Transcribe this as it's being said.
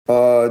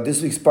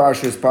this week's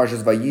parsha is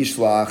Parshas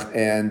Vayishlach,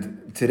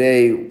 and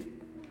today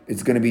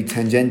it's going to be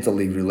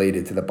tangentially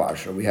related to the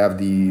parsha. We have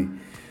the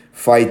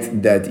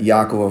fight that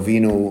Yaakov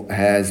Avinu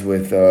has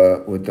with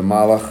the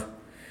Malach,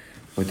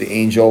 with the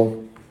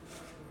angel,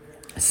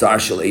 Sar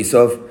Shel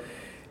Esav,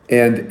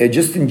 and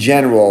just in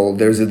general,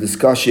 there's a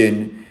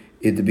discussion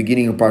at the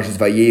beginning of Parshas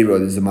Vayera.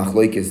 There's a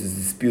machlokes, there's a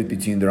dispute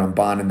between the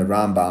Ramban and the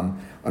Rambam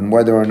on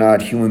whether or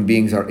not human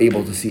beings are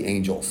able to see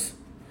angels,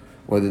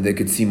 whether they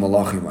could see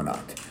malachim or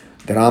not.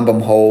 The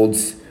Rambam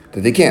holds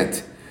that they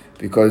can't,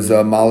 because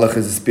malach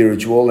is a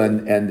spiritual,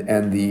 and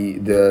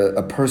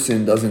a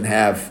person doesn't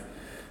have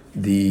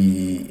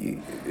the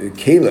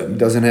kelim,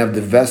 doesn't have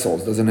the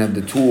vessels, doesn't have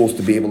the tools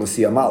to be able to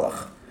see a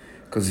malach,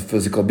 because it's a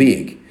physical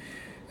being.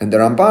 And the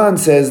Ramban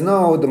says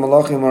no, the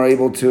malachim are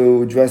able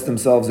to dress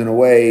themselves in a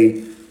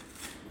way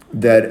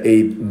that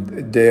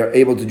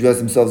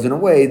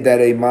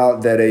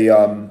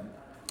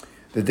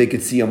they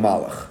could see a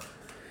malach.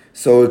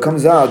 So it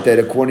comes out that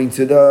according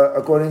to the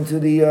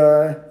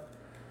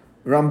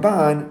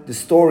Ramban, the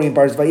story in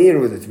Parshas Vayera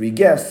with the three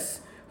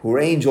guests who were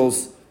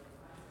angels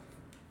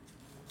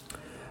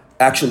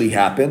actually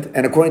happened,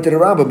 and according to the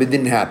Rambam, it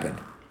didn't happen.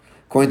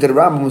 According to the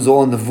Rambam, it was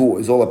all a nevuah, it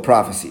was all a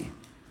prophecy,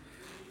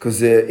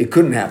 because it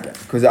couldn't happen,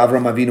 because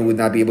Avraham Avinu would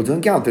not be able to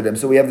encounter them.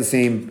 So we have the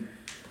same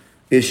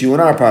issue in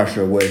our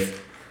parsha with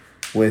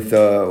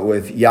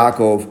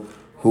Yaakov,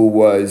 who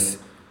was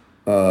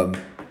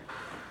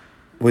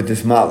with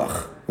this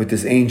malach, with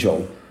this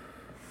angel.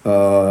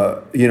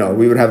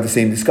 We would have the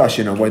same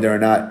discussion on whether or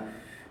not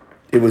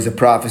it was a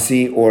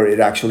prophecy or it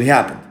actually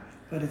happened.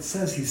 But it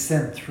says he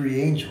sent three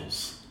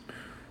angels.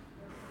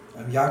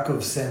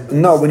 Yaakov sent.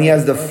 No, when he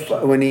has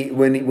when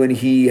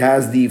he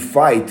has the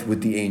fight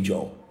with the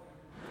angel,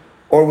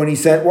 or when he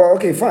said, "Well,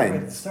 okay, fine."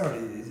 Right at the start,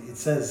 it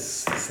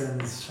says he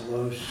sends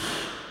Shalosh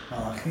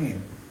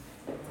Malachim,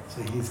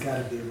 so he's got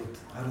to be able to.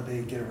 How do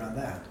they get around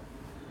that?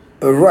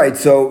 Right.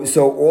 So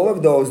all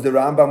of those, the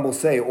Rambam will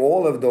say,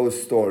 all of those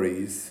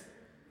stories.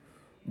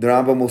 The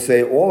Rambam will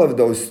say all of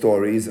those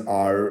stories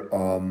are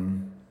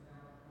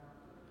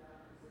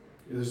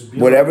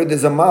whatever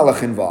there's a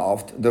malach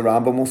involved. The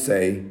Rambam will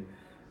say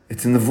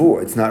it's a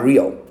nevuah, it's not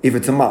real if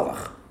it's a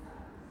malach.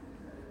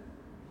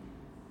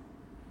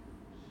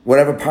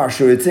 Whatever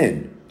parsha it's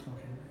in,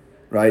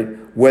 right?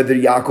 Whether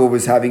Yaakov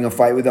is having a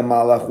fight with a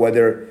malach,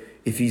 whether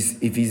if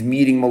he's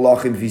meeting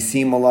malachim, if he's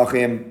seeing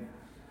malachim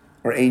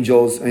or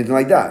angels, or anything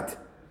like that.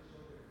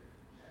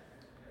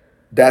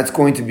 That's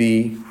going to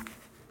be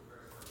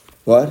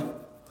what?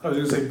 I was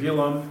going to say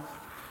Bilam.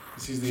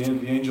 He sees the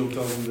angel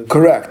tells him that.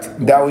 Correct.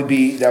 That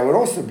would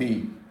also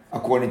be,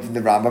 according to the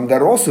Rambam,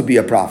 that would also be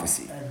a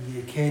prophecy. And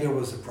the Akedah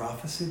was a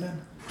prophecy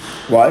then?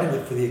 What?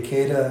 For the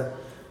Akedah,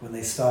 when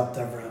they stopped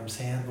Abraham's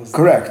hand, was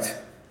correct.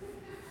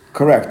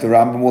 Correct. The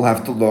Rambam will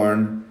have to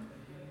learn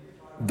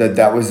that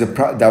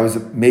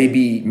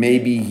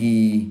maybe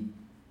he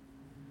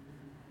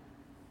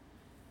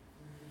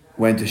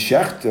went to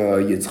Shecht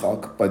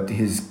Yitzchak, but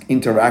his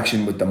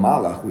interaction with the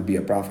Malach would be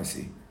a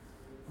prophecy.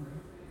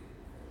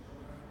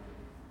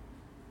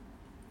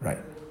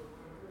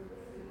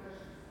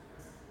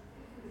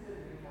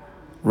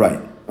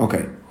 Right.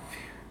 Okay.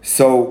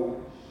 So,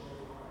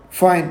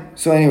 fine.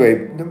 So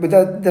anyway, but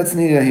that's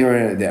neither here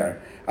nor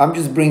there. I'm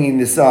just bringing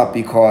this up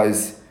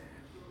because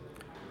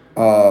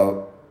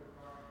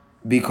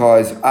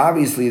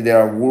obviously there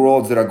are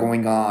worlds that are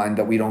going on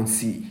that we don't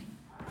see.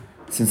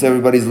 Since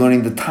everybody's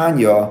learning the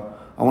Tanya,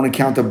 I want to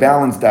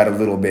counterbalance that a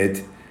little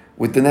bit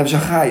with the Nefesh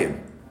HaChaim.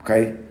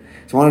 Okay?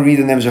 So I want to read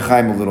the Nefesh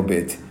HaChaim a little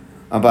bit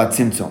about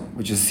Tzimtzum,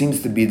 which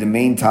seems to be the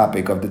main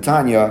topic of the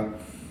Tanya,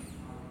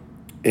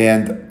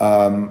 and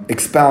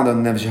expound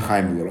on the Nefesh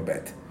HaChaim a little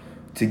bit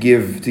to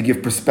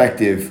give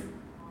perspective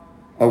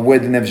of where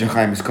the Nefesh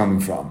HaChaim is coming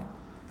from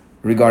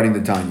regarding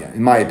the Tanya,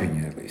 in my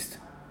opinion at least.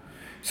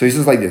 So he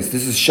says like this.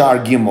 This is Shar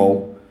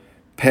Gimel,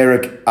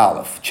 Perek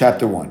Aleph,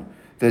 chapter 1.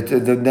 The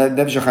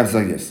Nefesh HaChaim says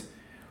like this.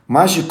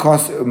 Mashi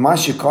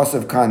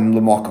Kosev Kan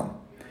L'Mokam.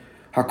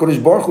 HaKadosh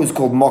Baruch Hu is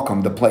called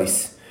Mokam, the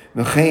place.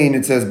 V'chein,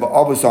 it says,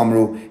 Ba'avos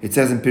Amru, it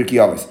says in Pirkei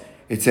Avos,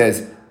 it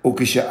says,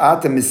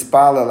 Ukisha'ata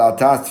mispalel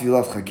atas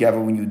tfilat chakeva,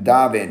 when you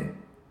daven,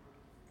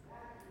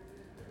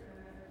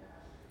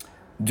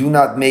 do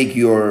not make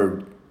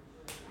your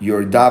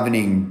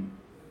davening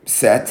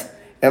set.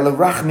 Ela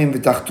rachmim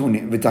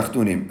v'tachnunim.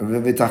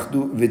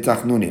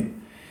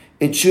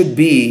 It should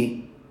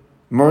be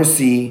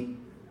mercy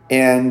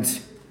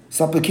and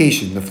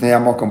supplication, l'fnei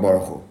HaMokam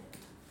Baruch Hu,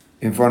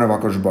 in front of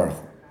HaKadosh Baruch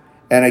Hu.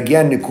 And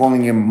again, they're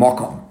calling him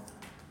Mokam.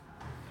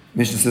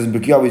 Mishnah says in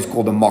Pirkei Avos he's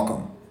called a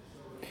Mokam.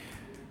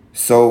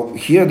 So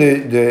here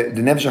the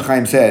Nefesh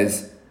HaChaim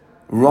says,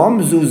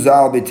 Ramzu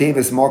zal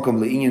b'teves Mokam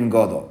le'inyan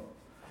gadol.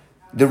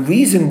 The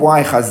reason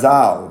why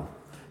Chazal,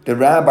 the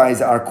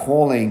rabbis, are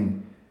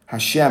calling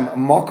Hashem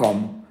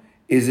Mokam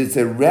is it's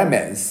a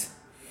remez,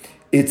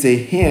 it's a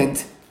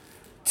hint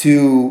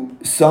to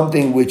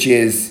something which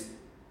is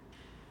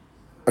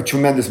a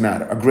tremendous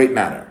matter, a great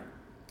matter.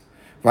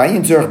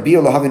 Vayin tzorch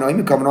bia lahavin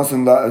oimi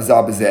kavanosim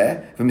za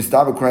bezeh,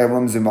 v'mistaber kroy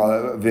haroim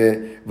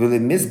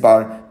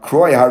v'lemizbar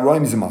kroy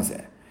haroim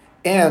zimazeh.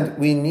 And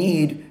we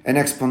need an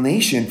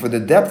explanation for the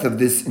depth of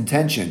this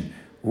intention,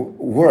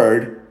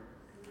 word,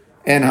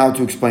 and how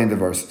to explain the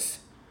verses.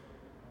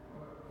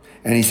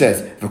 And he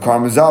says, v'kar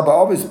mazah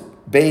ba'avis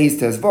beis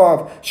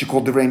tezvav,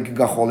 shekol dereim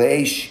k'gachol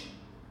eish.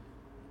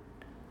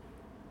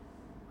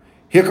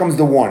 Here comes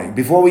the warning.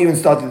 Before we even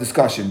start the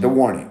discussion, the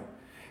warning.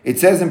 It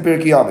says in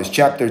Pirkei Avos,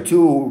 chapter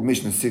 2,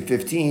 Mishnah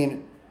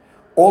 15,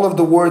 all of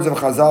the words of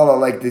Chazal are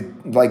like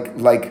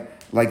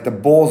the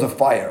balls of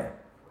fire.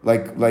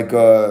 What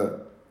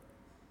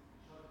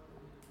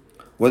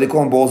do they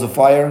call them, balls of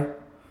fire?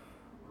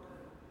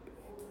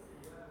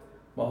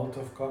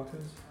 Molotov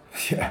cocktails?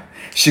 Yeah.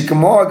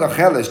 Shikamo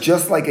agacheles,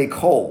 just like a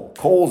coal.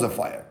 Coals of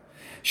fire.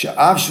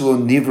 She'av shelo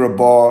nivra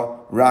ba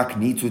rak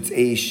nitzutz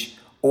eish.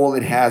 All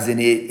it has in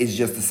it is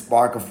just a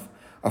spark of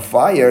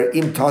fire.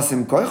 Im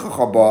tasim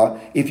koichacha ba,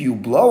 if you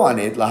blow on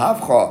it,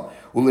 lahavcha,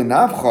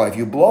 ulenavcha, if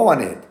you blow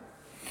on it.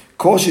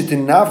 Kol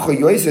shetinavcha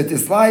yoiset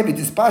islai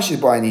v'tispashit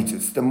ba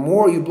nitzutz. The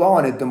more you blow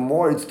on it, the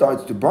more it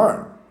starts to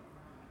burn.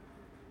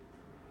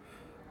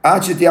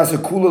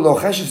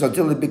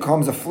 Until it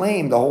becomes a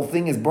flame, the whole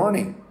thing is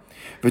burning.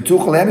 And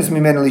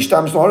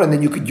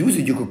then you could use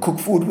it. You could cook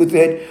food with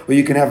it, or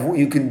you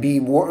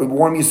can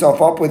warm yourself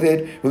up with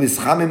it.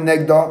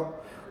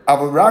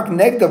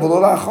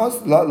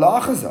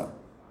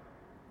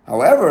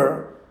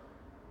 However,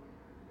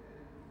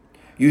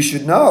 you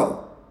should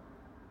know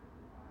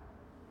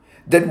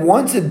that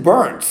once it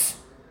burns,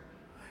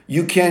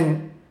 you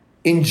can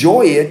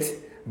enjoy it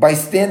by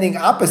standing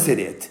opposite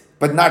it,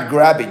 but not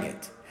grabbing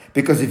it.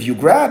 Because if you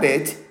grab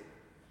it,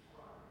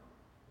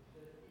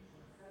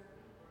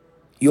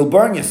 you'll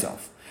burn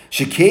yourself.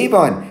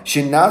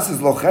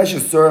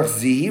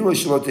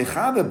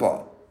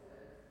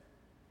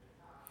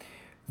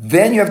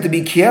 Then you have to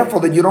be careful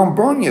that you don't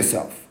burn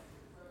yourself.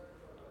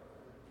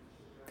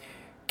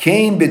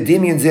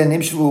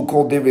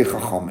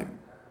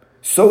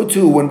 So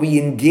too, when we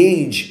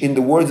engage in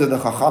the words of the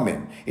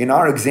Chachamim, in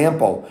our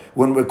example,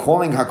 when we're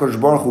calling HaKadosh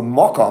Baruch Hu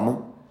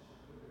Mokam,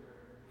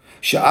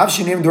 it's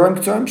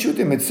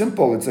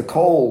simple. It's a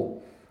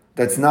coal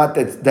that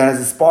has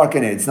a spark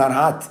in it. It's not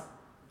hot,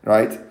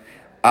 right?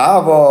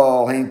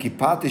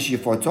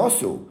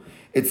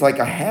 It's like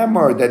a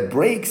hammer that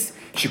breaks.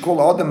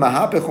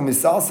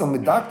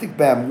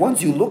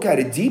 Once you look at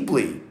it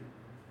deeply,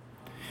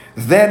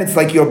 then it's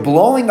like you're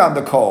blowing on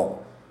the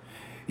coal.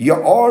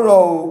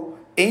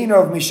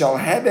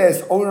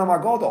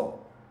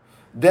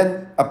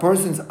 Then a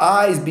person's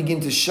eyes begin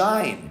to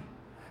shine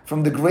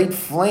from the great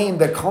flame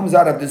that comes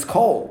out of this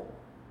coal.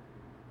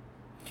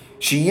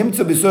 The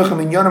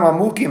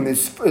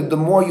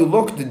more you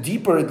look, the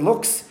deeper it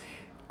looks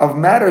of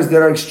matters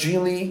that are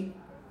extremely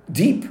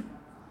deep.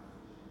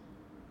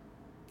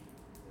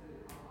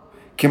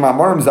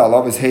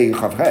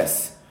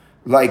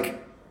 Like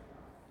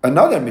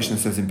another Mishnah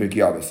says in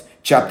Pirkei Avos,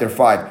 chapter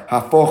 5,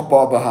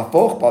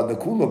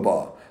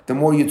 the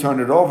more you turn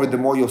it over, the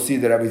more you'll see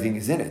that everything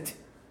is in it.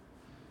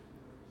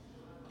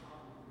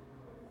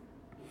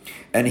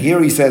 And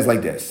here he says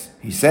like this.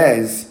 He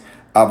says,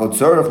 a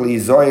person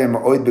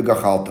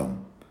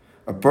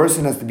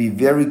has to be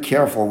very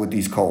careful with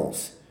these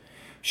coals.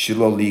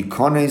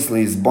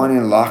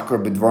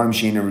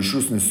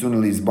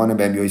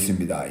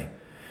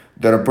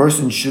 That a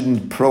person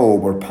shouldn't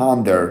probe or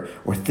ponder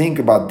or think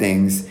about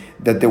things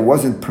that there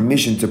wasn't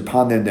permission to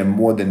ponder them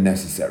more than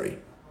necessary.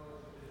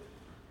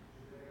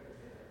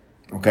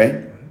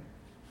 Okay?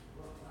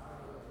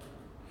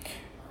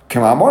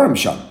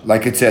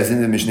 Like it says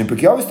in the Mishnah in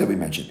Pirkei Avos that we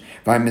mentioned.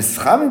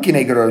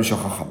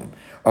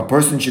 A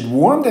person should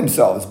warm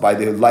themselves by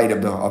the light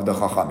of the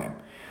Chachamim.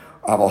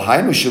 Of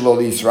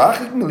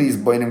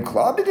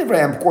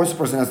course, a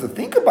person has to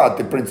think about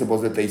the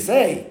principles that they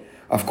say.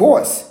 Of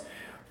course.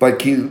 But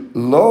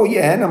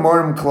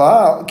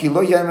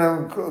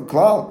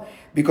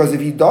because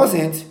if he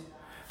doesn't,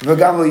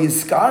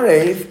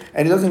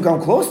 and he doesn't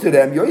come close to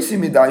them,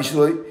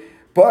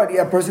 but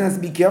a person has to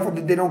be careful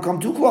that they don't come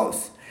too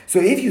close. So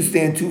if you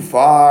stand too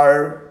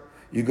far,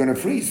 you're going to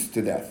freeze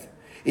to death.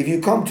 If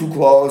you come too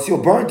close,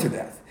 you'll burn to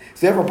death.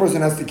 So therefore, a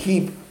person has to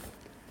keep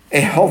a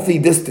healthy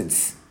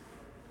distance.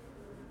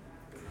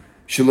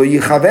 And that's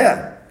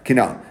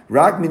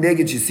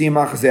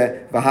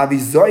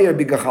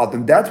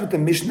what the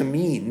Mishnah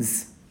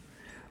means.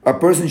 A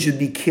person should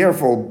be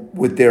careful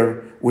with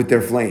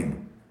their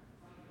flame.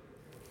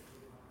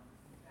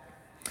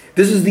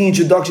 This is the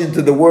introduction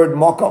to the word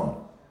Makam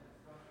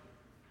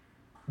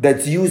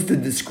that's used to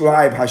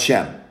describe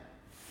Hashem.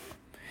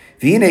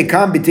 The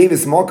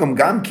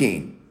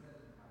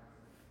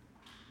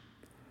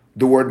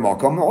word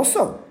Makam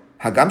also.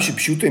 Hagam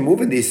shepshuto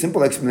move in the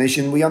simple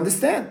explanation we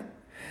understand.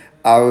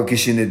 If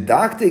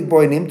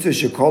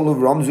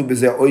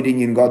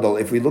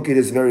we look at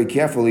this very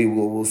carefully,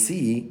 we'll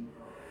see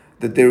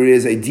that there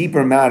is a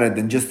deeper matter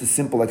than just a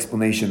simple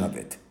explanation of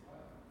it.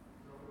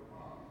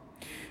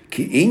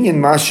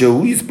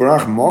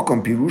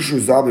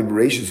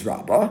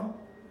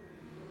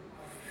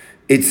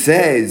 it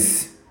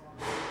says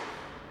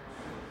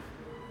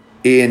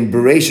in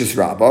Bereshis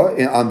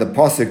Rabbah, on the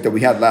pasuk that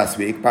we had last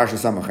week, Parsha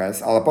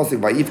Samaches, al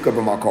pasuk Vayifka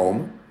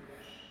b'makom,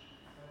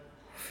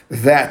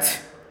 that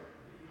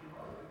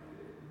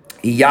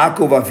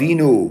Yaakov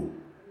Avinu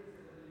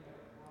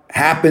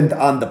happened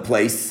on the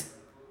place.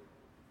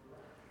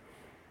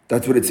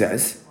 That's what it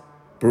says.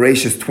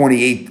 Bereshis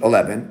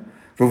 28:11.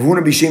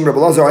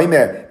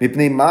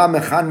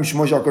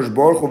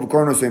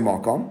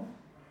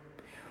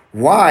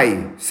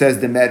 Why, says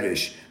the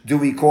Medrash, do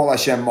we call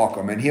Hashem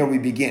Makom? And here we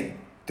begin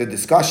the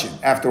discussion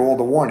after all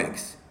the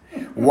warnings.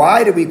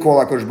 Why do we call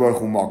HaKadosh Baruch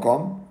Hu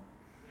Makom?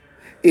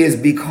 Is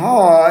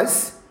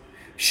because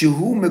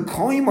Shehu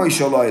Mekoymo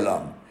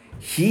Shaloilam.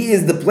 He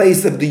is the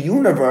place of the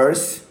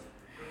universe.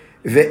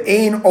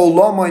 Ve'ein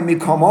Olamoy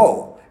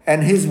Mikamo.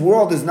 And his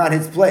world is not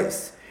his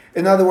place.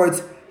 In other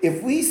words,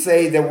 if we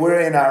say that we're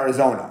in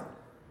Arizona,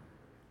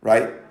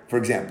 right? For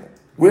example,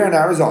 we're in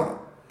Arizona.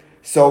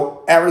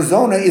 So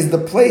Arizona is the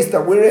place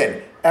that we're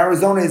in.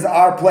 Arizona is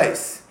our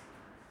place.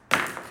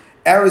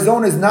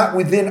 Arizona is not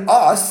within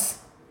us.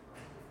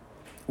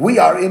 We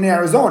are in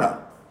Arizona.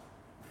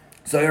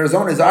 So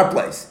Arizona is our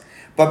place.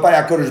 But by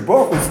HaKadosh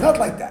Baruch Hu, it's not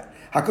like that.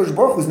 HaKadosh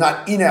Baruch Hu is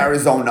not in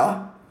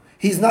Arizona.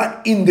 He's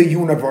not in the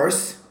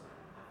universe.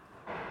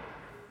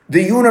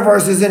 The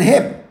universe is in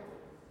him.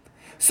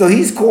 So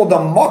he's called a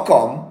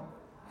Makom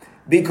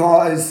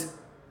because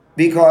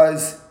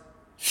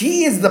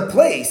he is the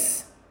place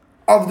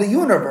of the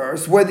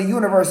universe where the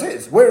universe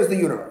is. Where is the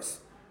universe?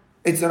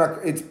 It's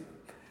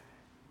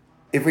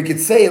if we could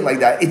say it like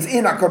that, it's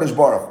in HaKadosh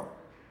Baruch Hu,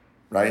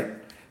 right?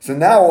 So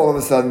now all of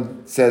a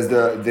sudden, says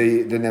the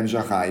Nefesh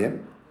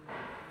HaChaim,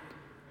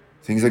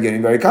 things are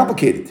getting very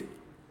complicated,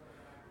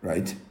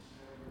 right?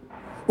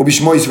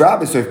 Ubishmois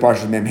Rabbi Soif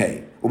Parshat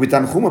Memhei,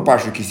 Ubitanchuma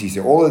Parshat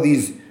Kisisa. All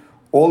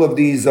of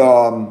these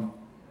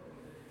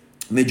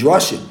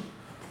midrashim.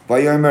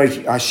 Vayomer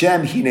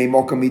Hashem Hinei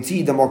Mokom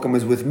Iti. The Mokom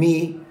is with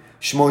me.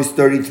 Shmois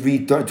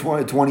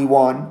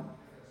 33:21.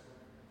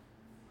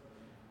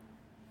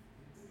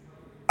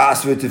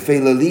 Asver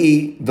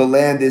Tefeilali. The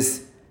land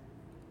is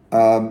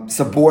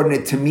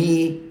subordinate to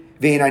me.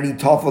 Vein I need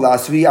Tafel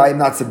Asri. I am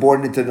not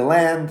subordinate to the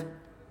land,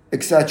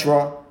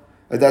 etc.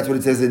 That's what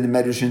it says in the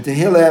Medrash in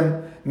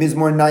Tehillim,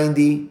 Mizmor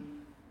 90.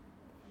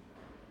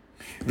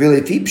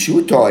 V'lefi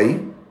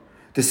pshutoi.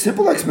 The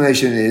simple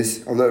explanation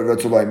is, let's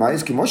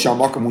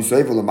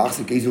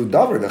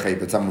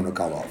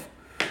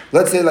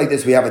say like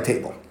this, we have a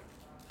table.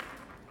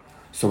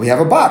 So we have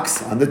a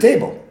box on the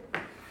table.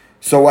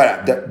 So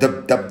what?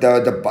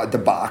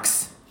 The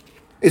box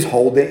is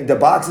holding, the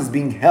box is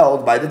being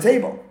held by the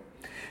table.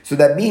 So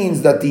that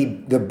means that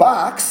the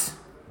box,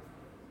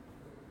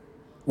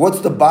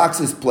 what's the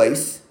box's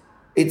place?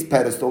 Its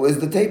pedestal is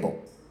the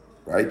table,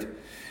 right?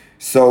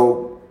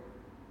 So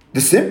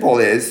the simple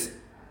is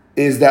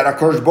that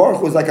HaKadosh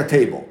Baruch Hu is like a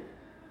table.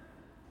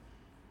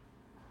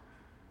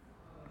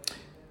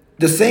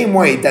 The same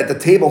way that the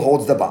table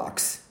holds the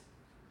box.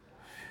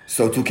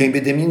 So to came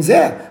b'dimin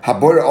zeh,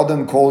 habor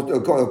adam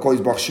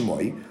kois bach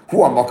shemoi, hu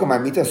hamakom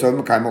amita so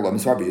mekayim olam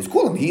svarbi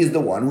kulam. He is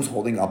the one who's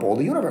holding up all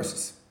the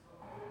universes.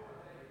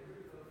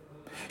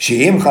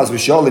 Sheim chas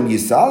v'sholem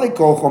yisalik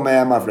kocho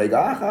me'am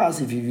afrega achas.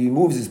 If he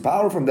removes his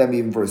power from them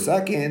even for a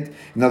second,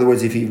 in other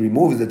words, if he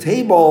removes the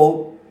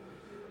table,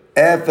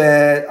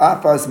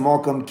 afas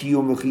makam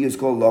kiyum v'chiyus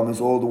kol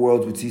lamas, all the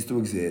worlds would cease to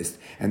exist,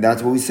 and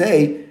that's what we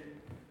say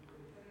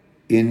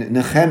in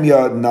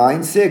Nehemiah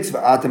 9:6.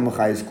 V'atem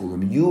mechayis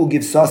kulam. You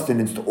give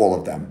sustenance to all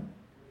of them.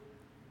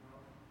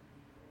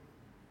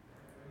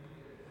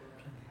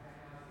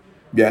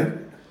 Yeah.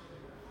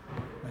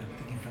 I'm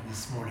thinking from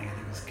this morning. I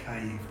think it was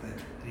Kaif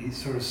that he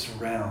sort of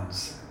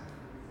surrounds.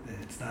 That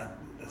it's not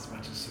as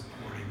much as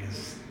supporting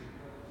as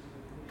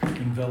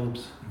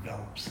Envelops.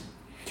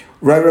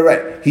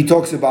 Right. He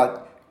talks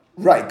about,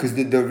 right, because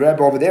the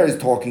Rebbe over there is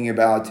talking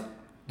about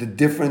the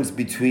difference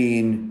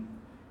between,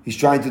 he's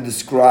trying to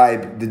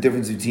describe the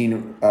difference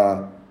between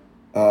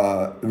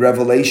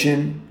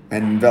revelation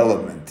and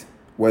envelopment,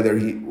 whether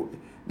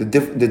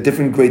the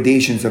different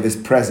gradations of his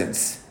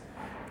presence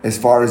as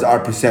far as our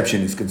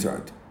perception is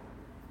concerned.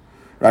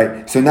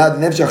 Right? So now the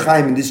Nefesh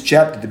HaChaim in this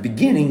chapter, at the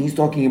beginning, he's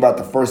talking about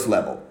the first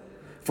level.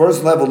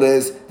 First level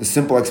is the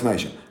simple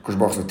explanation. Kosh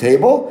Baruch Hu's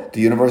table,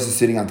 the universe is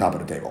sitting on top of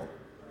the table.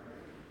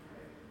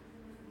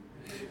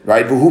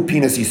 Right? V'hu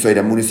pinas yisoid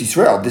amunas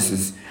Yisrael. This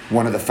is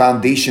one of the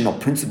foundational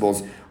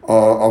principles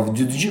of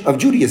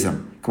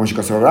Judaism. Like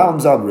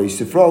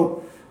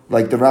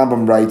the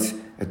Rambam writes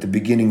at the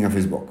beginning of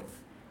his book.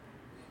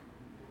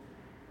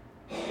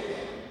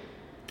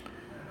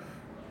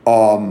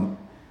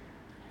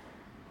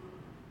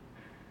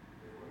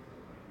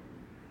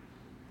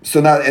 So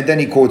now, and then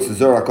he quotes the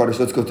Zohar HaKadosh.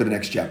 Let's go to the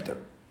next chapter.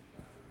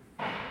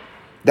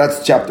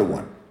 That's chapter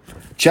 1.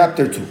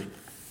 Chapter 2.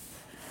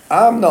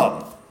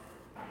 Amnam.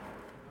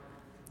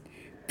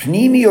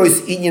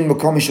 Pnimiyos inyan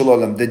makom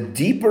shalolam. The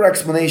deeper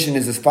explanation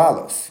is as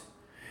follows.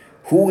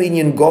 Hu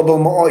inyan godol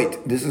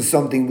ma'oit. This is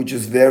something which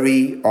is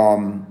very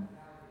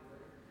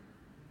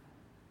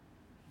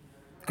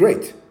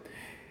great.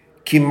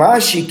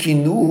 Kimashi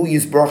kinuhu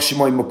yisbrach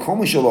shemoy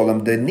makom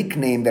shalom, the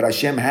nickname that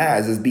Hashem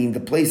has as being the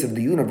place of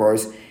the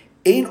universe,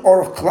 ein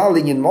orach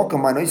klali in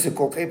makom anoisa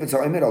kol chaypetz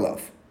ha'omer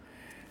alav.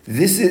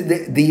 This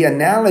is the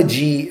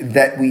analogy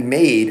that we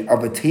made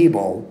of a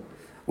table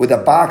with a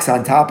box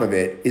on top of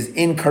it is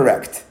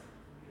incorrect.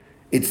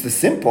 It's the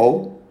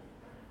simple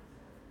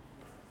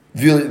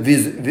visual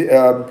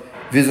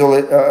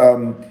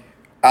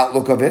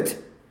outlook of it,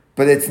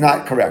 but it's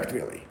not correct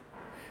really.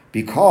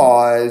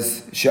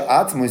 Because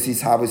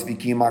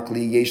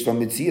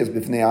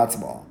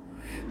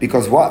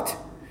because what?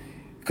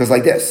 Because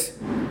like this,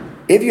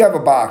 if you have a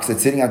box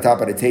that's sitting on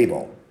top of the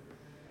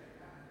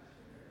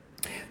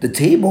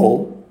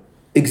table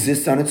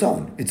exists on its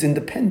own. It's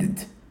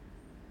independent.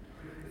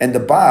 And the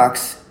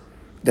box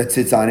that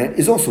sits on it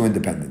is also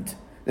independent.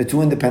 They're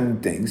two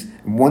independent things,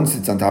 and one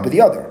sits on top of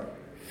the other.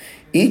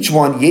 Each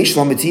one,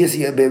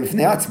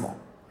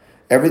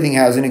 everything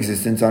has an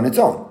existence on its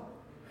own.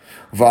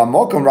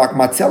 The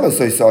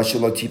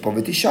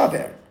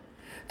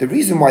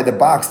reason why the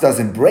box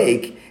doesn't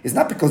break is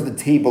not because the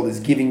table is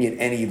giving it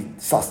any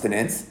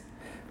sustenance,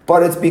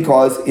 but it's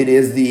because it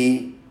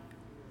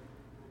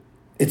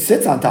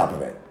sits on top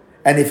of it.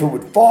 And if it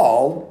would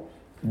fall,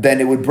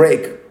 then it would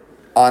break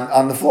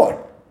on the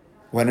floor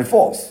when it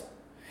falls.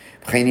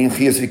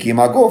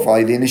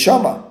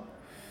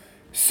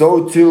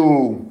 So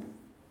too,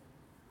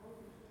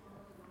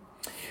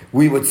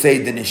 we would say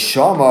the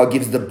neshama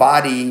gives the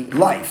body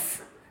life.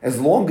 As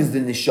long as the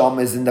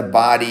neshama is in the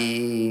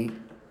body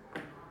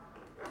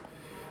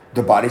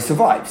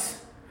survives.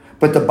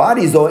 But the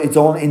body is its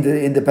own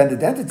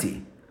independent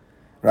entity,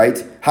 right?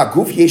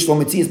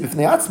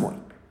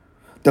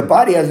 The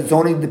body has its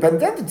own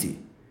independent entity.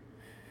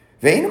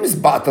 When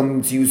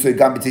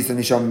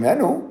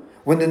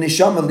the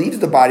neshama leaves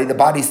the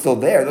body is still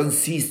there. It doesn't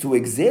cease to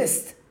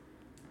exist.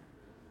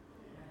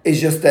 It's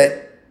just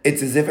that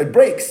it's as if it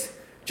breaks.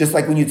 Just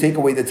like when you take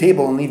away the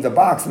table and leave the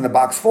box, and the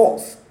box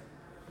falls.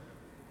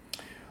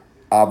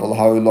 However,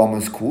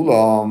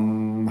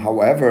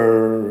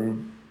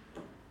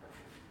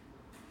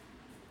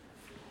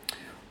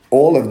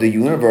 all of the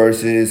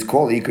universes,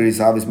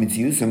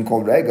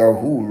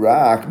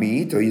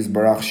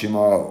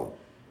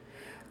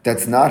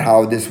 that's not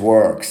how this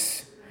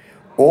works.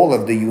 All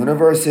of the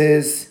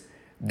universes,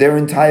 their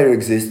entire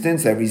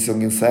existence, every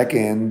single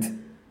second,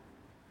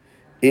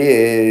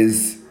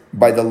 is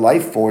by the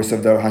life force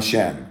of the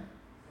Hashem.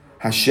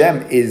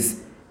 Hashem is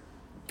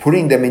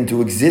putting them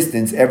into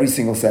existence every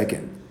single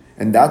second.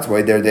 And that's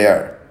why they're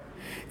there.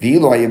 If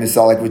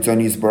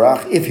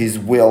His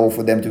will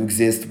for them to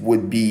exist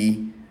would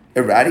be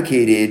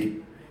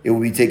eradicated, it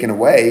would be taken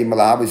away,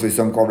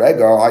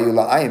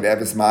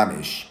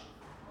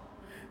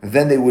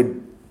 then they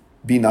would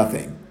be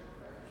nothing.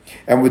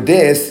 And with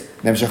this,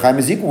 Nefesh HaChaim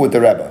is equal with the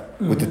Rebbe,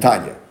 with the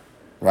Tanya.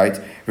 Right?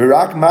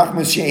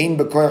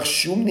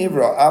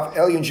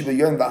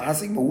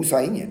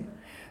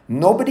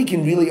 Nobody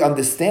can really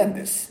understand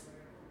this.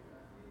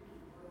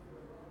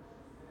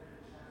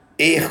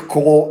 It's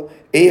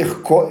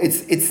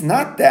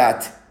not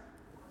that.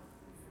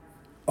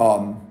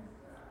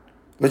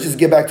 Let's just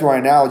get back to our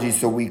analogy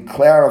so we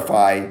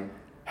clarify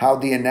how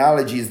the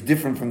analogy is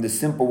different from the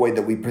simple way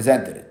that we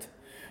presented it.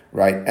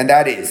 Right? And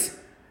that is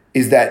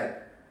that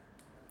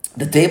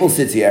the table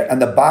sits here and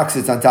the box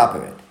sits on top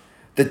of it.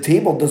 The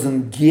table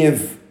doesn't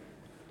give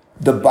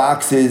the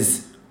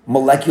box's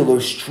molecular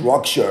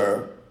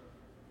structure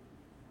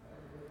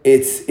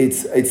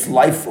its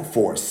life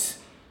force.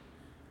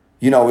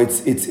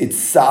 It's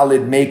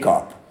solid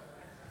makeup,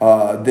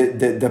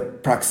 the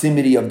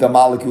proximity of the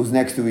molecules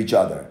next to each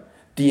other,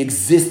 the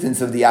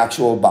existence of the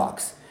actual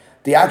box.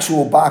 The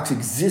actual box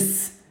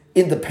exists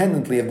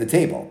independently of the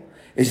table.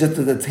 It's just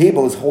that the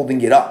table is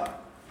holding it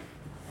up.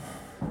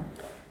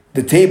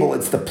 The table,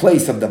 it's the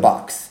place of the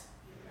box.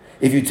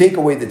 If you take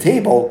away the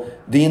table,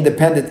 the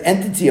independent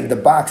entity of the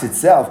box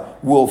itself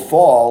will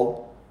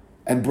fall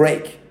and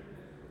break.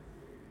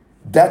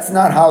 That's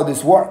not how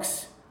this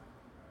works.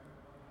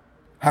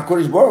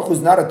 HaKadosh Baruch Hu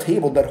is not a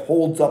table that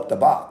holds up the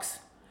box.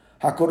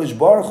 HaKadosh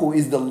Baruch Hu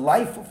is the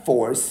life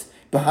force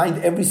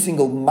behind every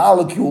single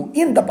molecule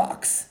in the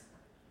box.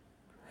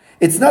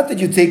 It's not that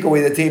you take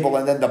away the table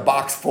and then the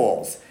box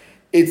falls.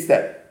 It's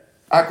that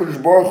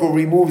HaKadosh Baruch Hu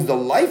removes the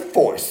life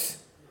force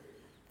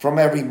from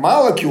every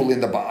molecule in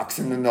the box,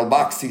 and then the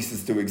box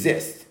ceases to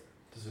exist.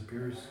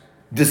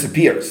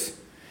 Disappears.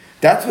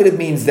 That's what it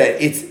means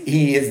that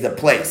He is the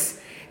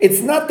place.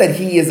 It's not that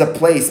He is a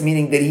place,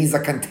 meaning that He's a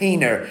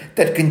container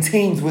that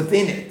contains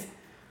within it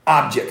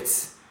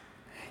objects.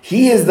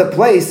 He is the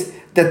place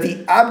that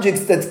the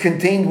objects that's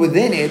contained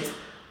within it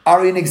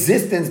are in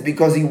existence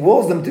because He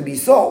wills them to be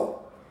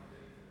so.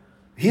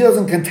 He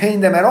doesn't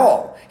contain them at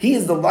all. He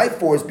is the life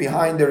force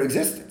behind their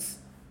existence.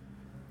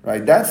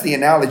 Right? That's the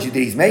analogy that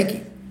He's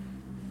making.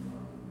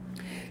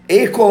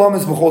 They are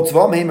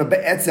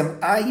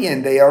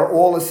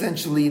all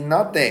essentially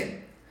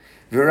nothing.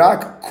 They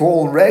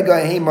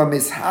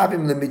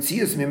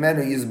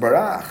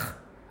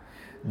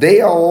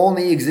are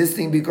only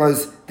existing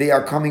because they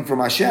are coming from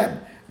Hashem.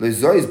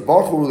 is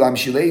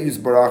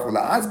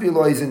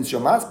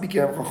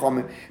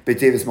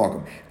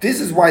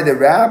why the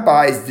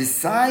rabbis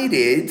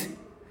decided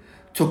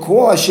to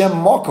call Hashem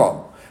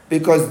Mokom,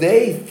 because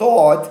they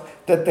thought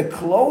that the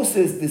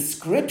closest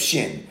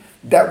description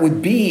that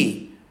would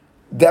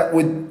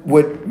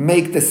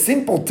make the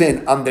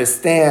simpleton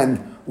understand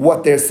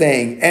what they're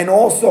saying, and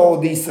also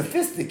the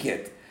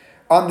sophisticate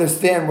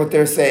understand what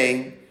they're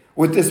saying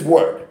with this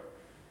word.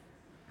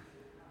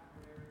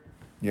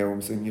 You know what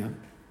I'm saying? Yeah.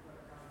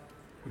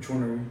 Which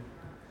one are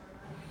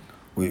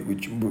we?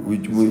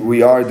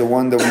 We are the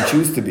one that we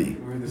choose to be.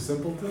 We're the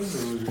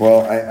simpletons?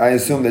 Well, I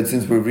assume that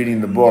since we're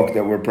reading the book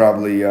that we're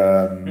probably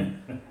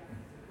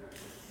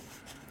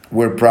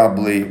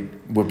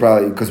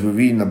because we're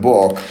reading the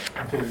book.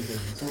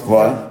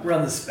 What? We're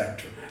on the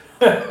spectrum.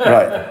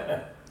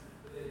 Right.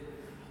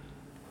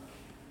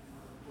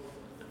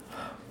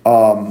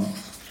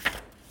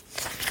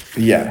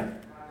 Yeah.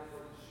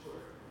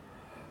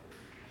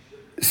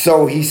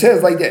 So he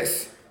says like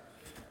this.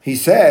 He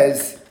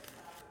says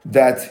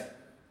that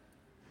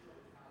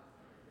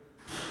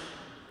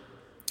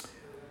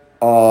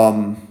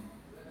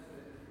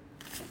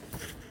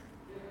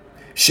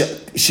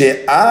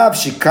she'av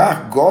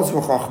shikach goz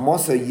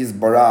v'chachmosa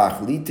yizbarach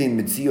litin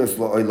mitzios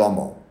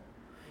lo'olamo.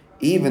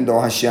 Even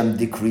though Hashem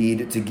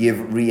decreed to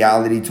give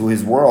reality to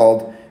His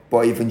world,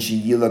 in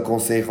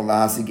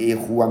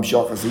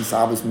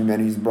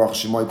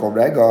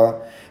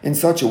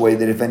such a way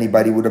that if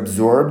anybody would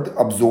absorb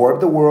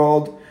the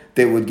world,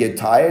 they would get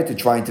tired to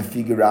trying to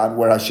figure out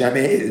where Hashem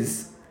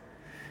is,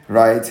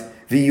 right?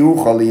 And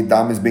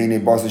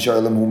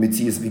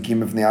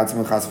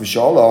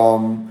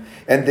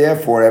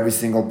therefore, every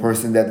single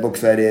person that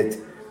looks at it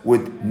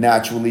would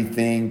naturally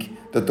think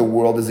that the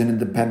world is an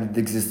independent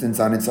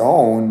existence on its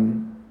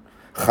own.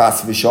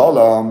 Chas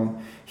v'shalom.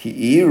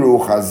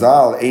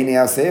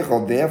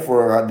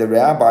 Therefore, the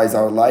rabbis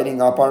are lighting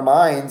up our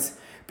minds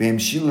to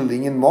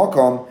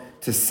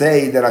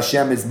say that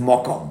Hashem is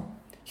Mokom.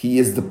 He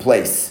is the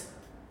place.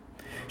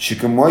 The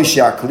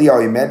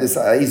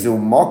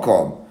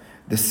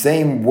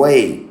same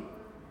way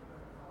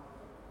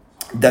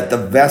that the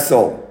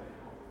vessel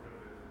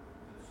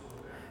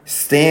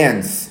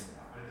stands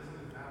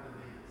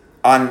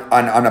on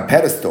a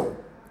pedestal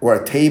or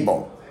a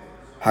table,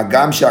 even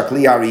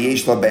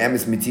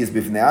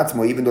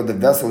though the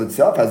vessel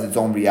itself has its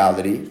own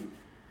reality,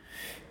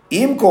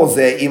 if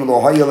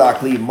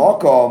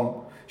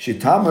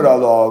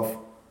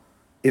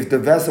the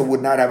vessel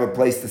would not have a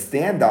place to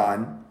stand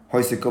on,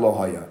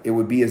 it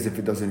would be as if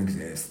it doesn't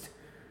exist.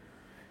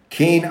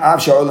 We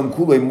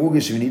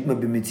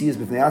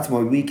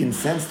can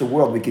sense the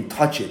world, we can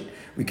touch it,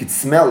 we can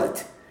smell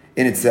it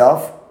in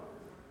itself.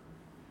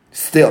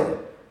 Still,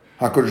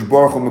 HaKadosh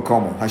Baruch Hu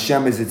Mekomo,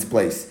 Hashem is its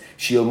place.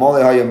 If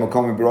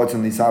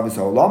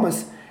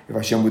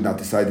Hashem would not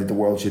decide that the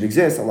world should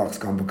exist,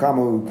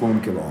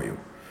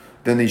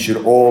 then they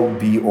should all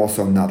be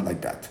also not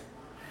like that.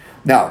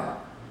 Now,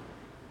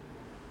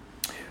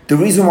 the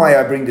reason why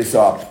I bring this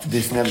up,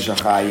 this Nefesh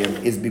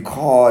HaChaim, is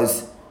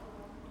because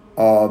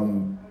I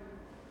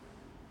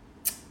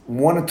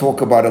want to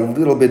talk about a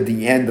little bit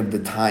the end of the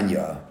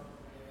Tanya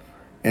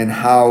and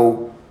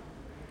how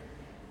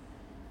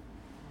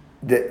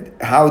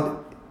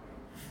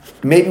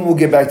maybe we'll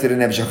get back to the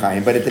Nefesh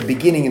HaChaim, but at the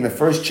beginning, in the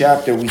first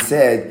chapter, we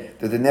said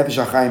that the Nefesh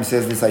HaChaim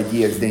says this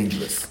idea is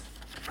dangerous.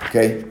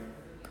 Okay?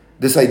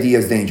 This idea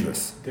is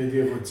dangerous. The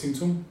idea of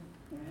tzimtzum?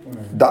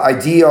 The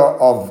idea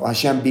of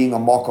Hashem being a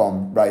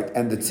makom, right,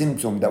 and the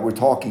tzimtzum that we're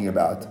talking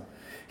about,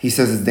 he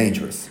says it's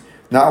dangerous.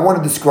 Now, I want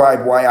to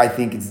describe why I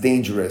think it's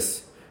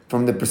dangerous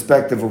from the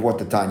perspective of what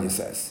the Tanya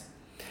says.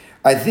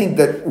 I think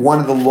that one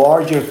of the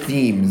larger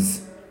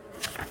themes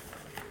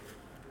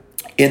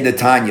in the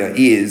Tanya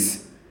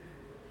is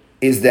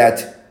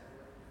that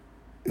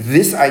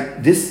this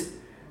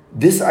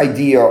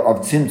idea of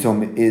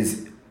tzimtzum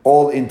is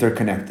all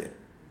interconnected.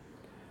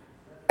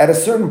 At a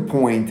certain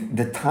point,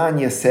 the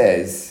Tanya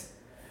says,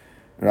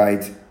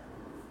 right?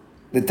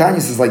 The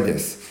Tanya says like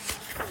this.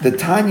 The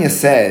Tanya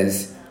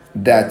says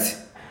that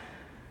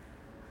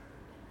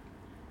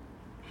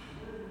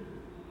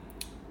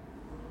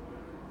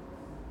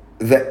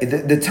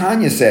the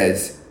Tanya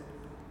says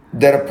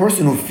that a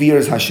person who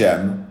fears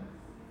Hashem,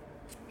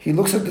 he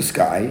looks at the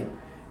sky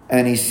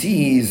and he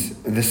sees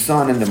the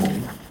sun and the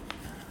moon.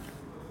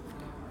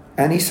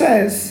 And he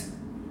says,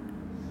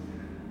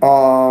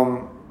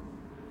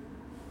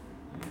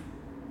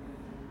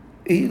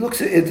 he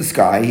looks at the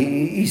sky,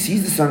 he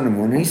sees the sun and the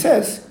moon, and he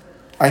says,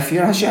 I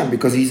fear Hashem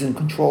because He's in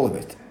control of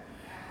it.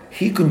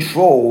 He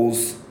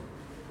controls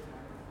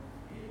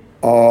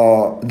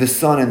the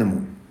sun and the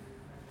moon.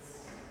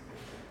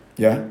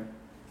 Yeah?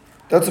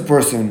 That's a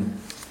person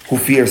who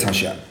fears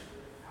Hashem.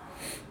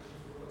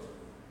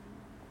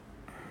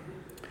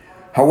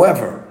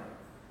 However,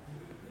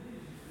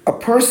 a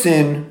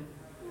person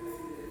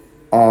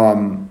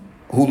who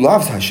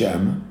loves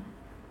Hashem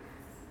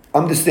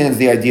understands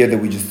the idea that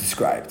we just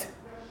described.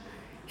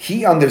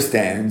 He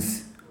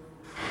understands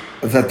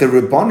that the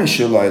Ribbon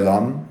Shel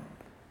Olam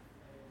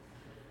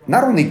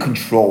not only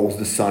controls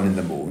the sun and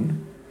the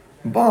moon,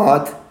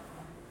 but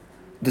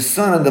the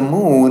sun and the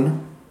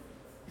moon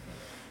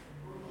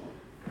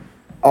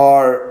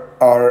are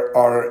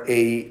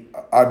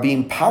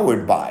being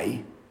powered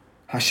by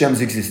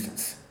Hashem's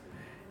existence.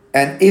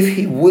 And if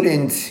he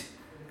wouldn't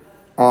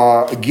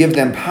give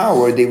them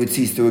power, they would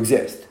cease to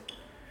exist.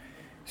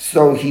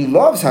 So he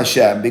loves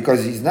Hashem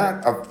because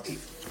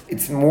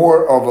it's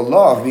more of a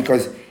love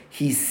because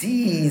he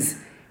sees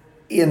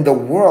in the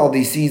world,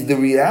 he sees the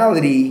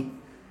reality.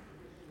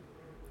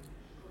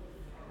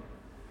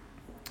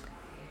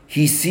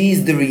 He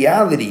sees the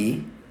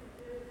reality.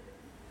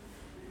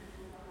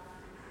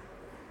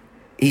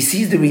 He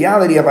sees the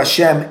reality of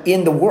Hashem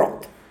in the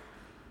world.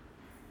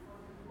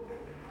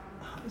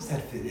 How does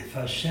that fit? If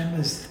Hashem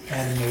is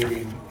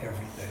animating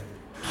everything,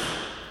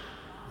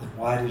 then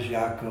why does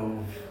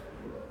Yaakov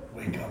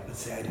wake up and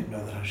say, I didn't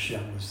know that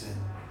Hashem was in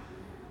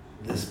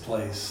this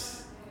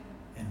place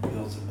and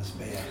builds a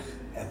Mizbeach?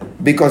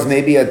 Because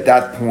maybe at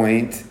that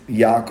point,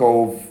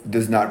 Yaakov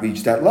does not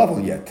reach that level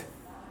yet.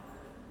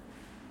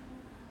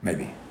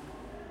 Maybe.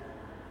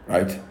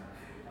 Right?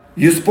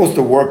 You're supposed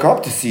to work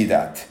up to see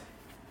that.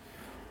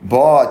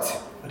 But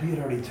he had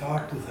already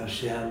talked with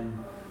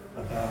Hashem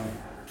about...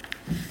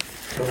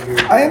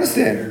 I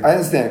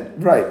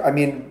understand. Right. I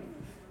mean,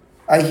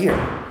 I hear.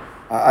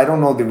 I don't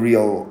know the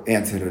real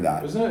answer to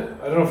that. Wasn't it?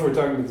 I don't know if we're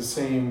talking about the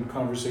same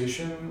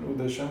conversation with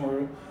Hashem,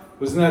 or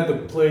wasn't that the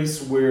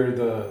place where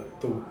the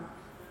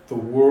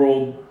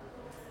world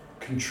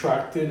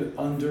contracted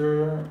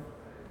under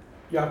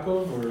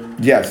Yaakov?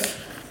 Or yes,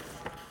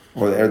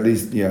 or at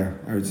least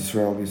Eretz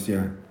Israel, at least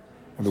or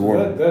the so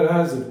world. That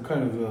has a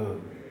kind of a.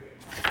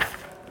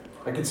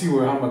 I can see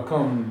where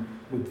Hamakam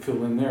would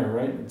fill in there,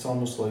 right? It's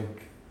almost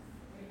like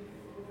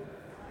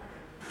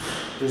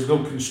there's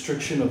no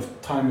constriction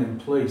of time and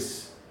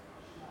place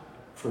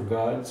for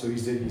God, so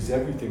he's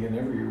everything and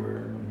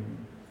everywhere.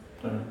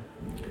 I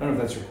don't know if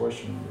that's your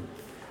question.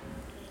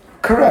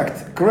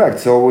 Correct.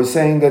 So we're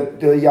saying that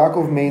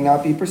Yaakov may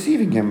not be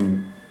perceiving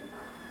him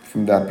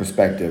from that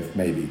perspective,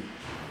 maybe.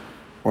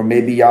 Or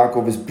maybe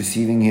Yaakov is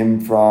perceiving him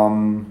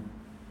from...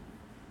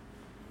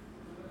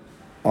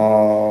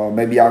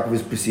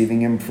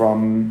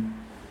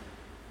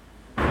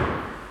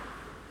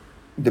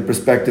 the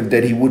perspective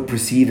that he would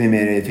perceive him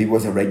in if he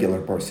was a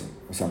regular person,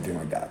 or something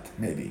like that,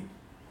 maybe.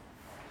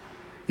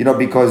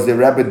 Because the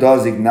Rebbe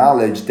does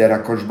acknowledge that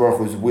HaKadosh Baruch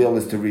Hu's will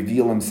is to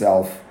reveal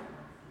himself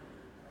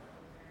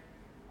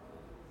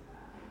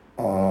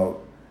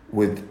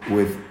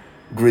with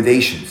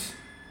gradations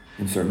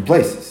in certain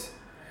places.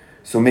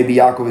 So maybe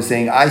Yaakov is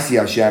saying, I see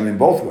Hashem in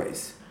both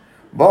ways.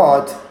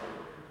 But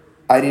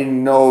I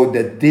didn't know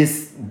that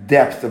this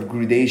depth of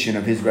gradation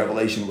of his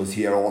revelation was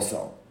here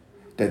also.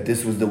 That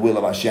this was the will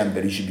of Hashem,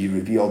 that he should be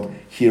revealed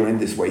here in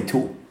this way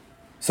too.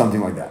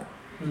 Something like that.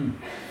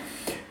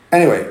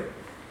 Anyway.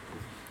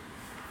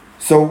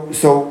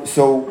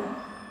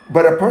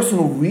 But a person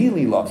who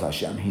really loves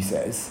Hashem, he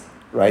says,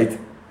 right?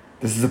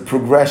 This is a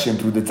progression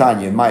through the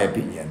Tanya, in my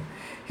opinion.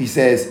 He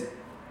says,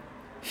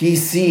 he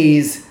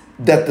sees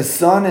that the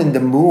sun and the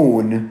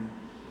moon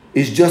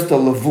is just a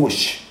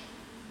lavush.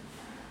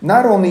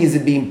 Not only is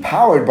it being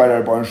powered by the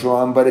Ribono Shel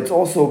Olam, but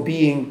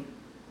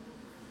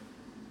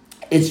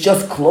it's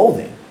just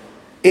clothing.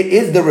 It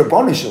is the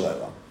Ribono Shel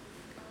Olam,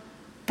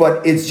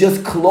 but it's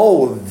just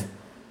clothed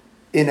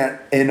in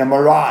a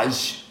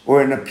mirage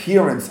or an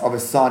appearance of a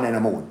sun and a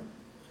moon.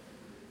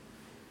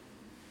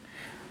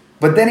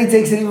 But then he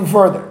takes it even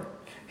further.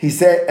 He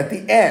said at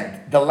the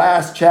end, the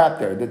last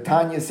chapter, the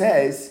Tanya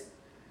says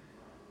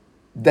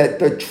that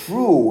the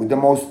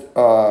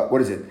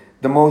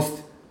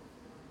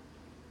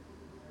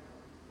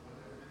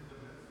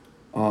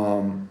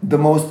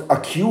most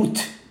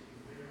acute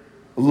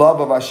love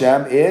of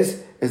Hashem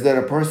is that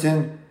a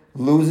person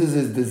loses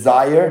his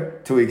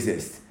desire to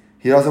exist.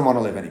 He doesn't want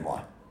to live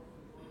anymore.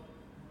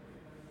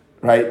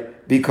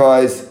 Right?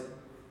 Because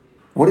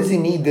what does he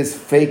need this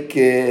fake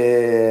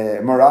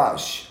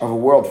mirage of a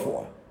world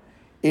for?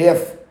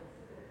 If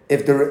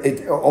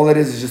all it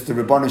is just the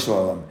Ribono Shel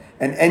Olam,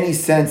 and any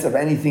sense of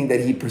anything that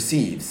he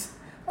perceives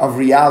of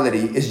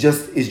reality is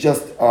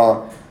just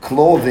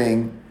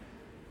clothing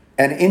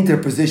an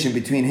interposition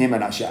between him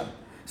and Hashem.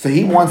 So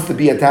he wants to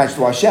be attached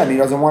to Hashem. He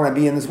doesn't want to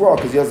be in this world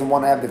because he doesn't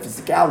want to have the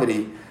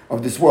physicality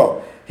of this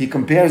world. He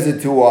compares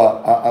it to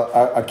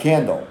a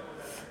candle.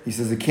 He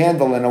says a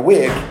candle and a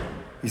wick.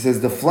 He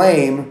says the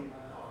flame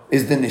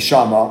is the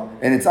neshama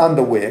and it's on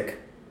the wick.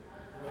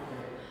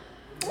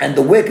 And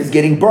the wick is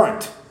getting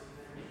burnt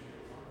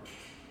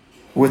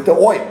with the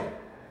oil.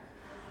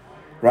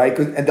 Right?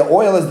 And the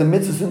oil is the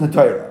mitzvahs in the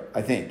Torah,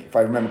 I think, if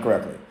I remember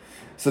correctly.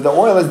 So the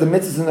oil is the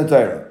mitzvahs in the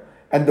Torah.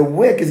 And the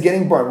wick is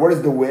getting burnt. What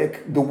is the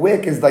wick? The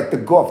wick is like the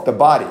guf, the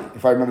body,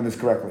 if I remember this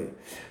correctly.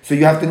 So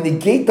you have to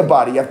negate the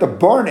body. You have to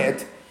burn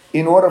it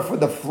in order for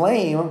the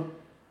flame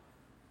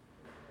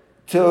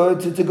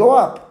to go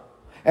up.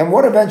 And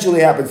what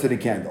eventually happens to the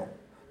candle?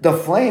 The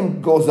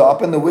flame goes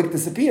up and the wick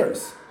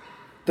disappears.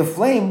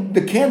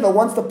 The candle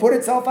wants to put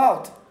itself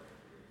out.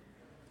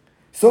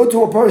 so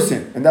to a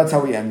person. And that's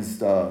how he ends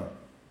the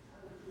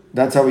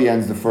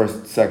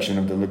first section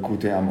of the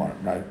Likutei Amar,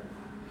 right?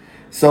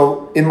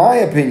 So, in my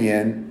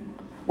opinion,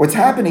 what's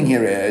happening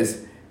here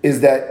is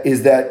that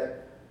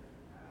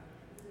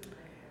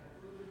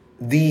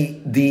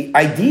the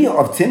idea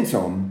of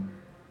Tzimtzum,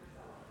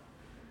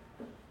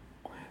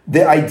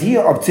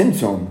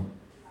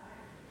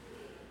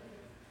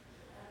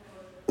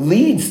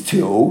 leads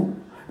to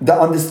the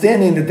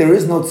understanding that there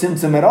is no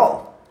Tzimtzum at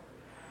all.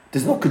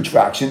 There's no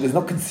contraction, there's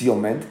no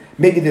concealment.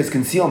 Maybe there's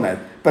concealment,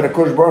 but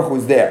HaKadosh Baruch Hu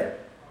is there.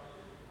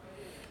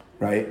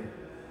 Right?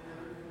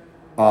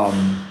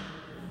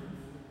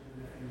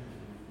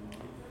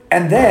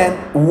 And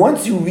then,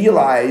 once you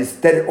realize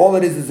that all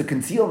it is a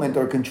concealment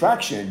or a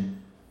contraction,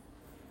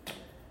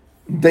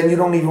 then you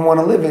don't even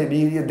want to live it.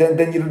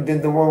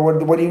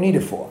 What do you need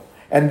it for?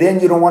 And then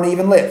you don't want to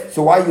even live.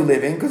 So why are you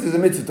living? Because there's a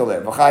mitzvah to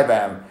live. Because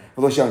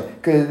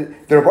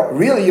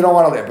really you don't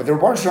want to live, but the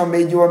Rebbeinu Shalom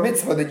made you a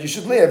mitzvah that you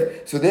should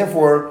live. So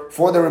therefore,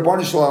 for the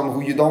Rebbeinu Shalom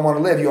who you don't want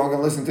to live, you're only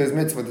going to listen to his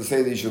mitzvah to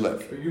say that you should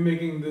live. Are you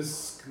making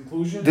this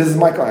conclusion? This is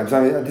my claim.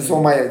 This is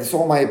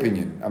all my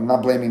opinion. I'm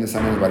not blaming this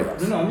on anybody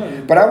else.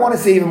 No. But I want to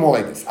say even more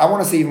like this.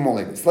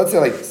 Let's say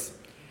like this.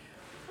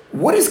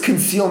 What is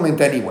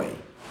concealment anyway?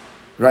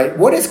 Right?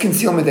 What is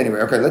concealment anyway?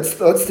 Okay,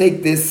 let's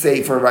take this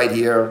sefer right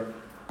here.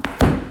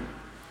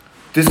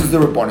 This is the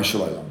Rebbeinu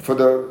Shalom for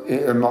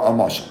the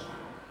Mashal.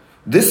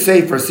 This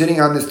sefer sitting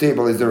on this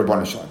table is the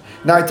Rebbeinu Shalom.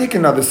 Now I take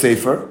another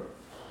sefer,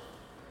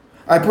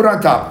 I put it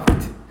on top of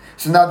it.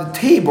 So now the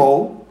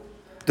table,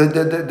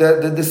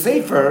 the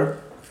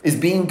sefer is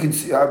being the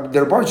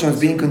Rebbeinu Shalom is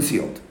being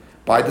concealed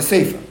by the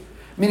sefer.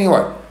 Meaning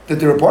what? That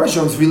the Rebbeinu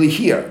Shalom is really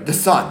here. The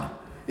sun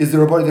is the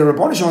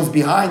Rebbeinu Shalom is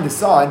behind the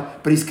sun,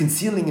 but he's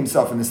concealing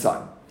himself in the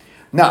sun.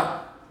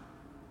 Now,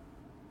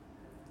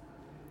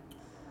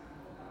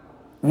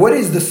 what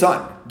is the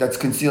sun that's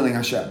concealing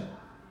Hashem?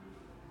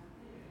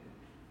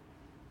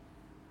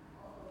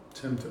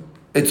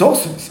 It's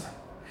also the sun.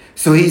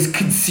 So he's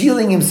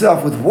concealing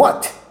himself with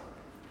what?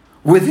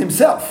 With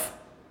himself.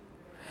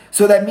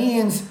 So that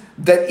means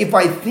that if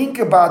I think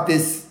about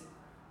this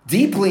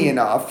deeply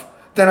enough,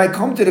 then I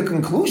come to the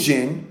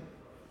conclusion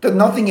that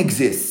nothing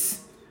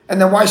exists.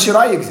 And then why should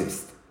I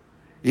exist?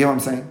 You know what I'm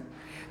saying?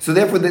 So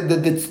therefore,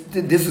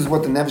 this is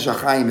what the Nefesh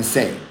HaChaim is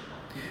saying.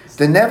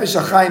 The Nefesh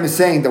HaChaim is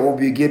saying that what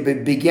we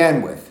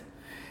began with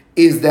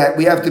is that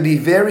we have to be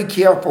very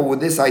careful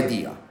with this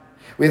idea.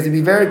 We have to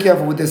be very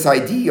careful with this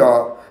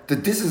idea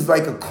that this is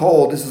like a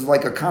coal, this is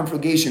like a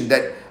conflagration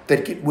that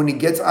when it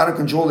gets out of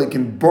control, it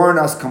can burn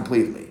us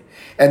completely.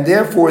 And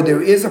therefore,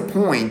 there is a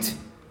point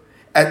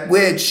at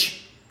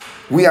which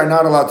we are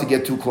not allowed to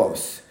get too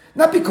close.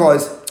 Not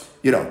because,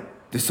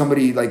 there's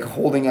somebody like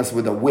holding us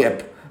with a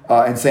whip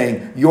and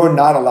saying, you're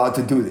not allowed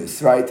to do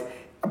this, right?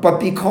 But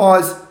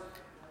because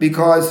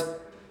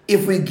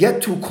if we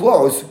get too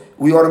close,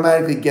 we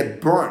automatically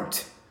get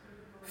burnt,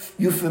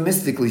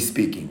 euphemistically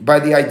speaking, by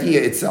the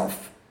idea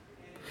itself.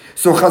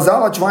 So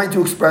Chazal are trying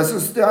to express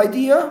us the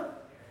idea,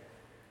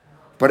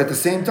 but at the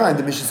same time,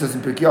 the Mishnah says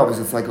in Pirkei Avos,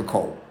 it's like a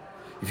coal.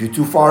 If you're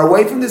too far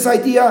away from this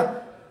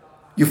idea,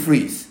 you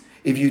freeze.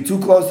 If you're too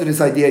close to this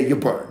idea, you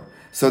burn.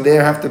 So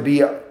there have to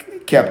be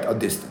kept a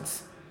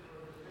distance.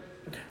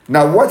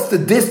 Now, what's the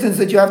distance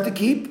that you have to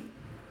keep?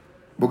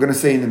 We're going to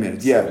say in a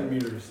minute. 7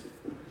 meters.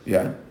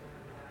 Yeah.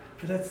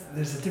 But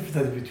there's a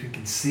difference between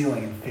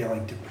concealing and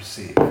failing to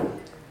perceive.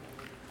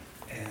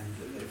 And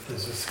if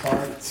there's a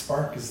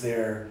spark is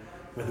there,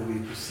 whether we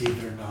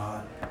perceive it or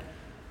not.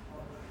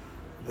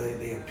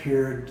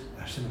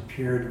 Hashem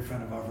appeared in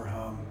front of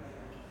Abraham.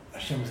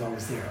 Hashem was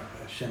always there.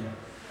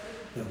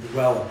 The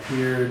well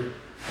appeared, or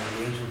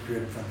the angel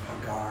appeared in front of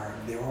Hagar.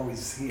 They're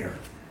always here.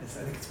 I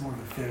think it's more of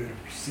a failure to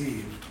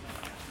perceive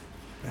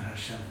than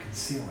Hashem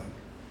concealing.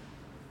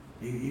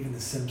 Even the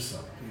Simpson,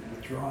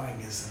 withdrawing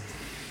isn't.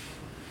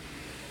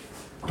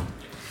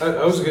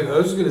 I was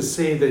gonna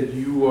say that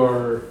you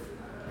are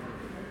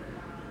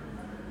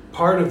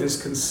part of this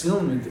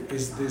concealment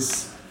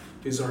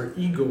is our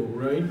ego,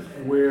 right?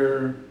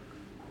 Where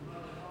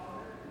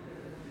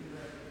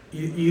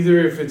either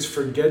if it's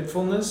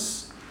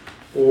forgetfulness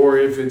or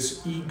if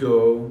it's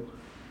ego,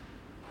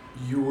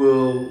 you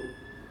will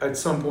at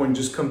some point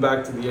just come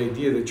back to the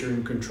idea that you're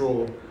in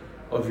control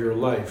of your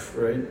life,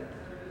 right?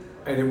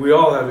 And we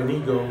all have an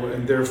ego,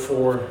 and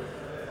therefore,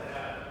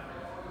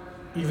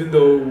 even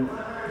though you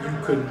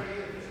could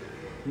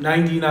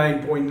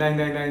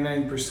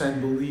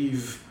 99.9999%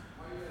 believe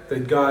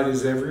that God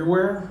is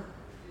everywhere,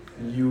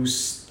 you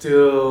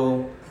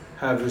still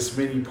have this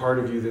mini part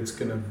of you that's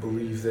going to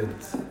believe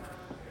that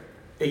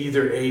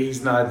either A,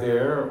 he's not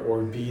there,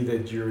 or B,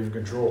 that you're in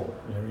control.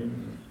 You know what I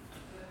mean?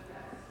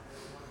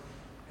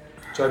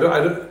 So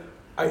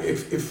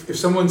if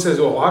someone says,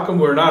 "Oh, how come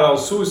we're not all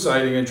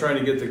suiciding and trying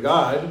to get to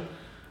God?"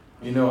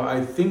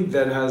 I think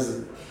that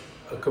has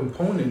a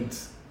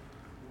component,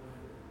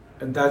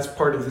 and that's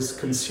part of this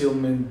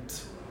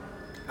concealment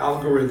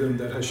algorithm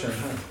that Hashem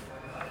has.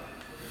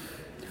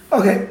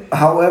 Okay,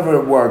 however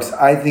it works,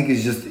 I think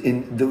it's just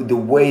in the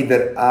way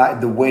that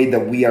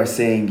we are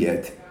saying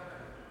it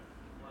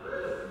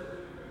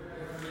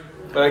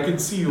But I can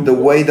see the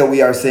way that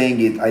we are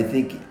saying it, I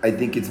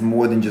think it's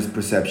more than just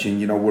perception.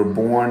 We're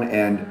born,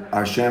 and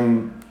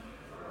Hashem,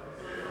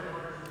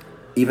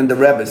 even the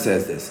Rebbe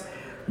says this,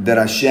 that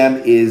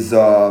Hashem is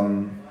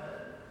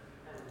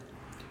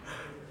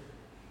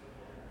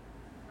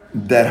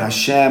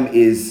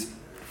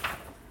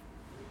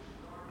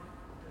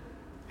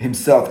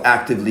himself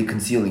actively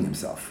concealing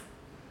himself.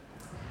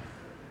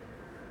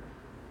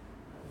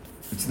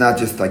 It's not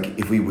just like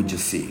if we would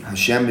just see.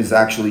 Hashem is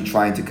actually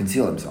trying to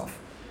conceal himself.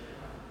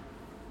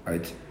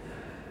 Right?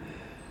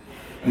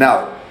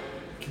 Now,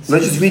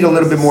 let's just read a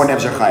little bit more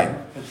Nefesh HaChaim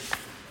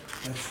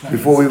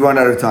before we run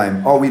out of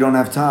time. Oh, we don't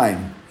have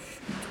time.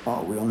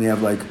 Oh, we only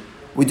have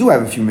we do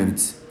have a few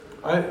minutes.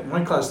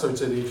 My class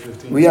starts at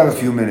 8:15. We have a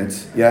few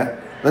minutes, yeah?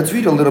 Let's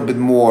read a little bit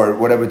more,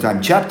 whatever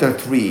time. Chapter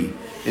 3.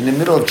 In the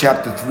middle of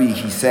chapter 3,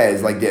 he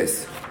says like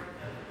this.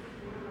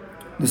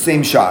 The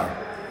same shar.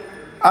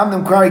 We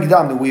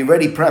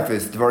already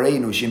prefaced that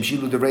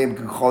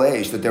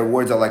their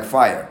words are like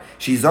fire.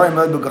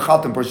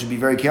 Person should be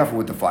very careful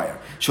with the fire.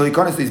 Person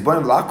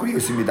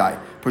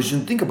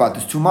shouldn't think about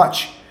this too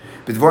much.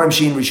 That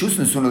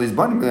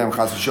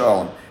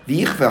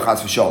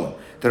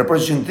a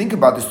person shouldn't think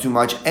about this too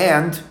much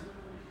and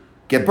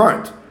get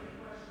burnt.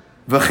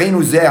 So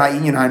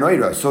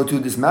too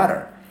this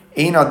matter.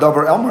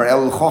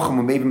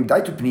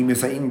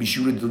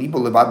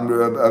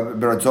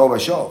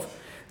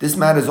 This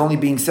matter is only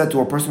being said to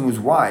a person who's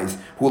wise,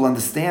 who will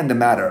understand the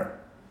matter.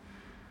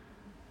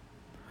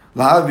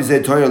 In order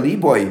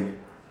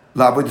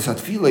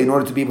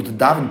to be able to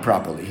daven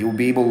properly, he will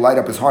be able to light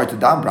up his heart to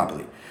daven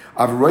properly.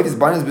 But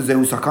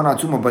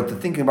to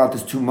thinking about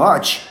this too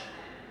much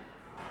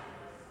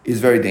is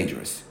very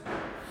dangerous.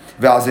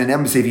 That's what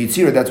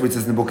it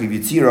says in the book of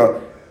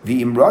Yitzira.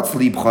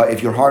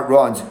 If your heart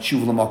runs,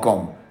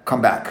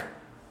 come back.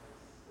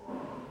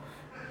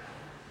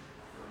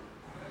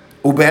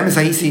 I'm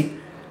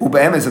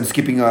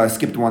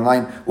skipped one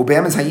line. I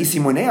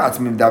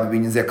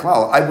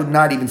would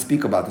not even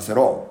speak about this at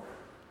all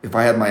if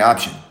I had my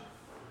option.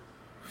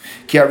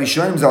 Because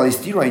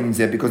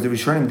the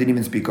Rishonim didn't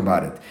even speak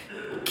about it.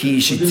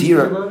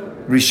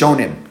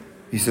 Rishonim,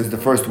 he says the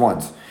first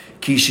ones.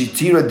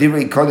 Rishonim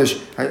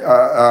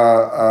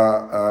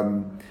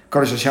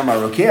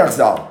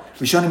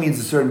means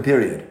a certain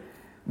period.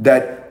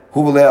 That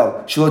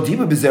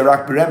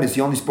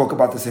he only spoke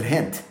about this at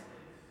hint,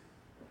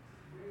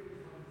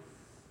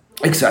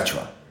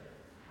 etc.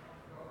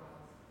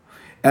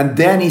 And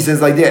then he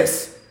says like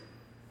this.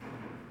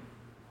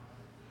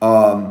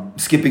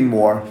 Skipping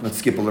more. Let's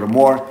skip a little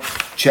more.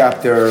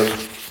 Chapter.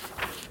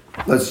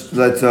 Let's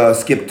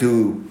skip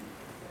to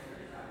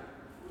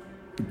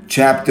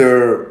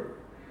chapter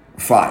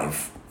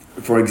 5,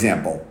 for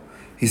example.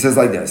 He says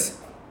like this.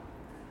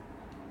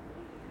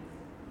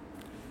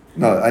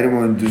 No, I don't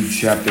want to do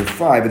chapter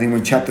 5. I think we're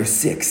in chapter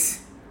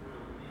 6.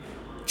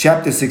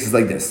 Chapter 6 is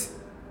like this.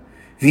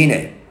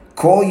 Vine.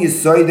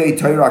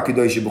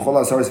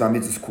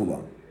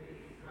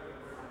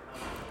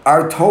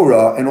 Our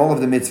Torah and all of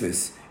the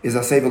mitzvahs is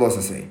asay v'los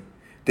asay.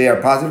 They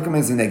are positive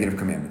commandments and negative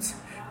commandments.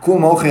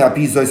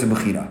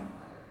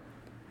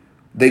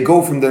 They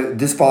go from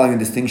this following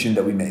distinction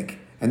that we make.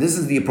 And this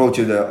is the approach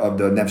of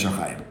the Nefesh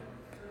HaChaim.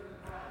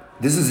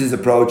 This is his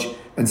approach,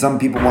 and some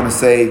people want to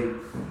say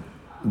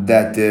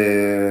that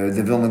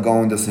the Vilna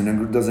Gaon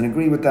doesn't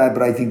agree with that,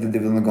 but I think that the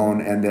Vilna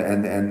Gaon and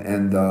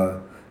the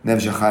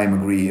Nefesh HaChaim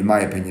agree, in my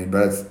opinion,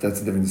 but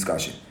that's a different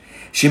discussion.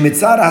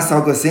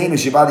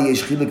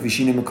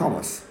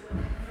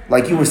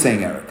 Like you were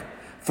saying, Eric.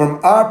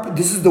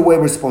 This is the way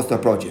we're supposed to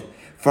approach it.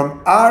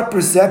 From our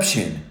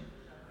perception,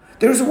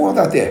 there's a world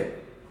out there.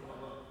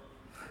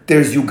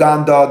 There's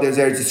Uganda, there's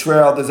Eretz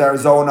Israel, there's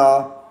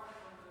Arizona,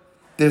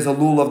 there's a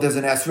lulav, there's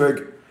an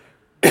esrog,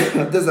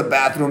 there's a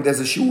bathroom,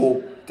 there's a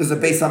shul, there's a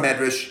Beis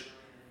HaMedrash.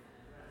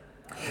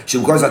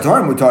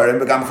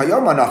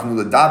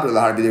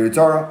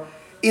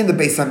 In the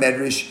Beis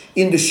HaMedrash,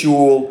 in the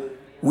shul,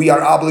 we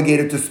are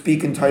obligated to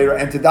speak in Torah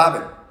and to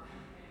daven.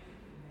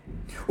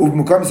 But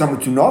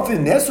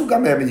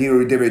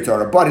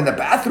in the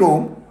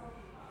bathroom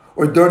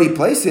or dirty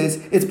places,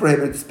 it's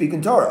prohibited to speak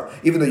in Torah.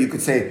 Even though you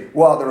could say,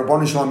 well, the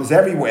Rabbanu Shalom is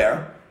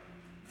everywhere.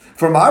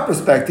 From our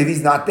perspective,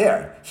 he's not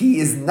there. He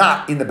is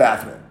not in the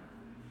bathroom.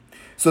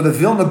 So the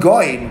Vilna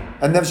Gaon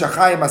and Nefesh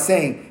HaChaim are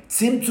saying,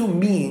 Tzimtzum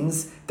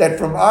means that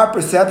from our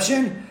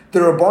perception, the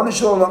Rabbanu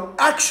Shalom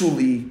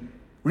actually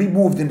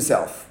removed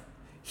himself.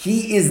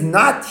 He is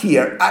not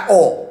here at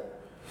all.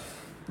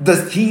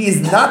 He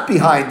is not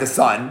behind the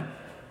sun.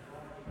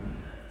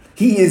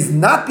 He is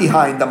not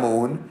behind the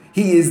moon.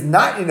 He is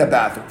not in a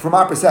bathroom, from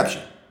our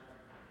perception.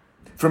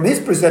 From his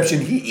perception,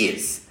 he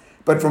is.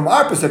 But from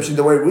our perception,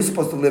 the way we're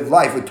supposed to live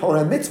life with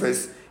Torah and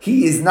mitzvahs,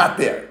 he is not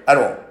there at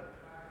all.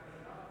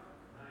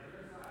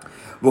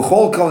 And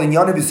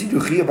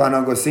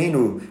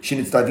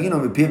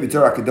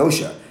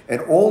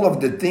all of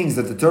the things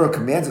that the Torah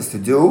commands us to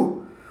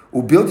do,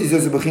 because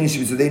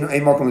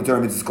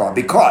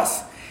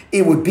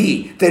it would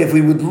be that if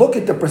we would look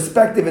at the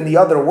perspective in the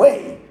other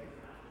way,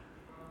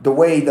 the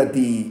way that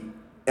the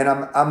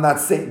and I'm not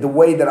saying the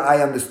way that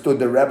I understood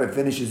the Rebbe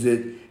finishes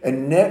it,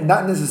 and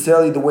not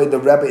necessarily the way the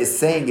Rebbe is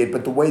saying it,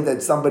 but the way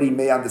that somebody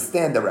may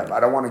understand the Rebbe. I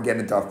don't want to get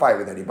into a fight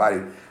with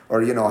anybody,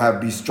 or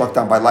be struck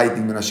down by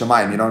lightning min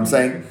hashamayim. You know what I'm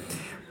saying?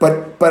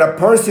 But a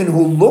person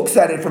who looks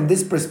at it from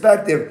this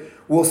perspective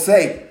will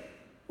say,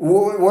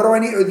 "What do I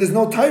need? There's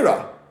no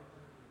Torah.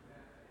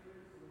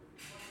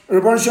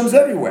 Rebbeinu Hashem's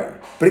everywhere.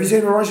 But if you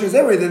say Rebbeinu Hashem's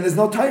everywhere, then there's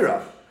no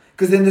Torah.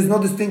 Because then there's no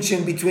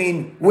distinction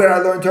between where I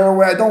learn Torah and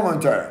where I don't learn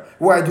Torah.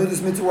 Where I do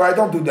this mitzvah, where I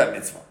don't do that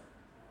mitzvah.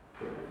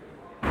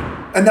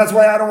 And that's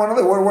why I don't want to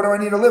live. What do I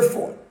need to live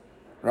for?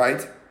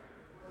 Right?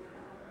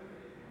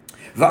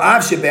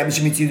 HaKadosh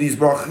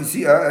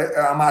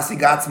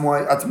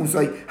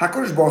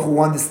Baruch Hu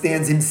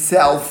understands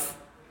himself.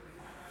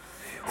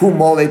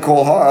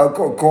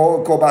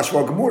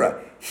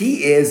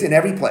 He is in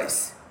every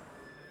place.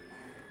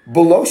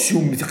 Below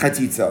shum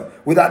chatitza,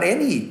 without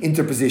any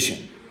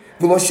interposition.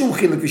 He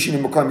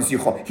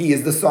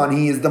is the sun,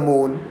 he is the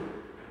moon.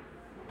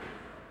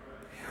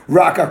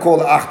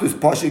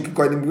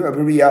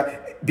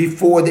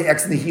 Before the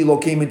ex nihilo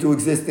came into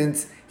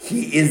existence,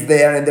 he is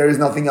there and there is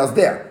nothing else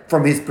there,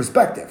 from his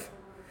perspective.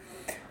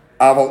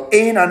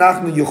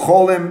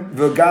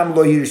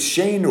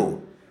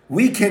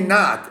 We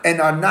cannot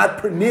and are not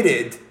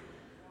permitted,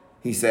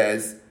 he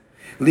says,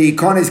 we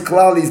are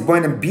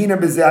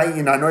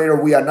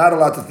not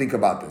allowed to think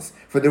about this,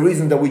 for the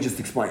reason that we just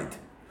explained.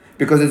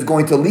 Because it's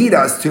going to lead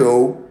us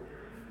to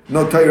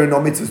no Torah, no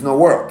mitzvahs, no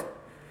world.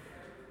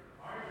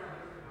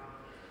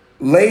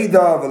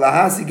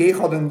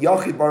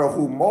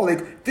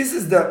 This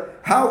is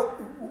how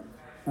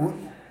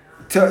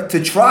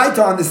to try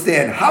to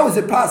understand how is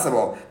it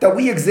possible that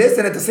we exist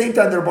and at the same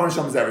time the Rebbeinu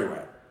Shalom is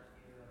everywhere.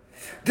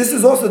 This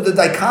is also the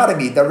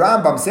dichotomy the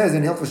Rambam says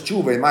in Hilchos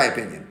Tshuva, in my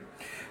opinion,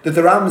 that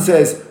the Rambam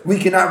says we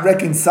cannot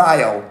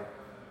reconcile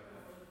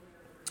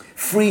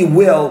free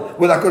will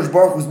with HaKadosh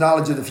Baruch Hu's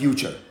knowledge of the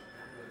future.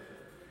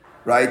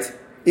 Right?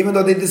 Even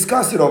though they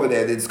discuss it over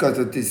there, they discuss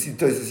it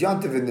Tosis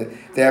Yantiv, and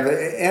they have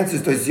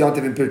answers to Tosis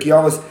Yantiv in Pirkei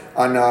Avos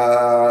on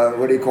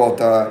what do you call it?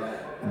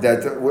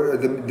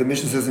 The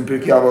mission says in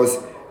Pirkei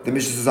Avos, the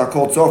mission says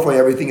called Sofai,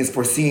 everything is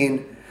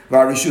foreseen,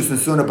 Varishus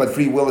Nesuna, but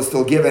free will is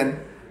still given,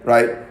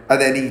 right? And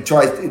then he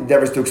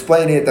endeavors to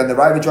explain it, and the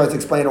Rava tries to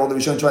explain it, all the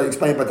Rishon try to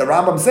explain it, but the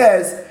Rambam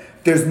says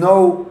there's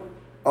no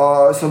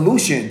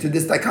solution to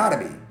this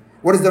dichotomy.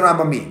 What does the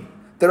Rambam mean?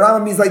 The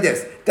Rambam means like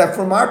this, that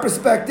from our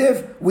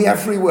perspective, we have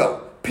free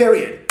will,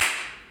 period.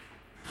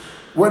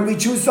 When we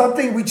choose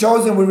something, we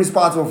chose and we're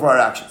responsible for our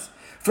actions.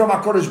 From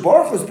HaKadosh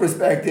Baruch Hu's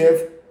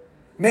perspective,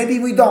 maybe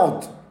we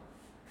don't.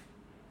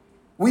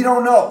 We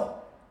don't know.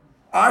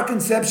 Our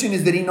conception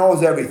is that he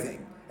knows everything.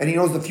 And he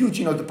knows the future,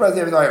 he knows the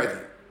present, he knows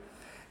everything.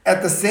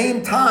 At the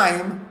same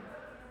time,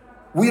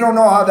 we don't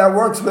know how that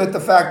works with the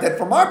fact that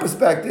from our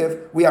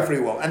perspective, we have free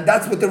will. And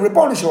that's what the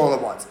Rebbeinu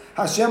Shalom wants.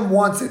 Hashem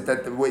wants it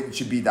that the way it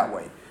should be that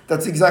way.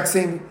 That's the exact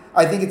same,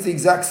 I think it's the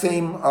exact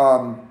same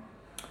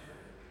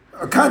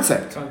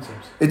concept.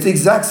 It's the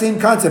exact same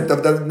concept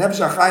of the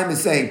Nefesh HaChaim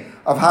is saying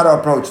of how to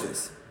approach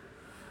this.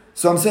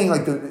 So I'm saying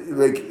like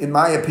in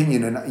my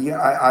opinion, and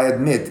I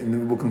admit,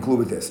 and we'll conclude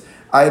with this,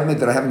 I admit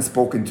that I haven't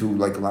spoken to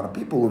like a lot of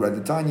people who read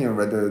the Tanya,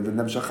 read the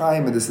Nefesh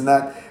HaChaim, and this and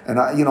that, and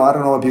I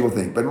don't know what people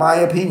think. But my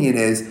opinion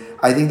is,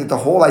 I think that the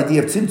whole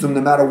idea of tzimtzum,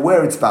 no matter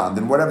where it's found,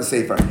 in whatever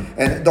sefer,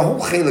 and the whole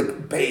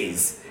chelik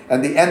beis,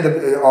 and the end of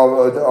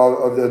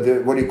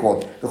the what do you call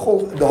it? The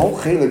whole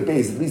chelik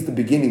beis, at least the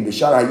beginning, the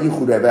Shar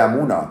HaYichud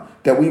Ve'amuna,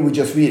 that we were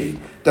just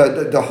reading.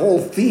 The whole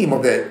theme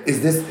of it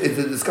is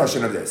the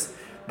discussion of this.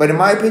 But in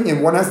my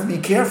opinion, one has to be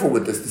careful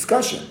with this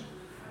discussion,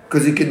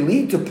 because it can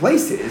lead to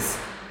places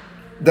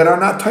that are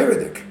not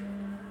Toradic.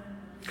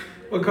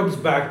 Well, it comes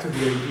back to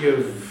the idea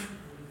of,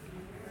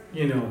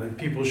 that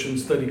people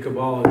shouldn't study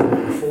Kabbalah until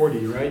they're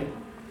 40, right?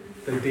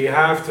 That they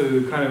have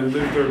to kind of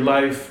live their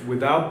life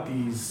without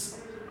these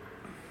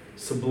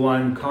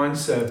sublime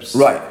concepts.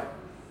 Right.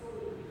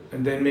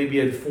 And then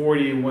maybe at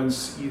 40,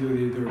 once either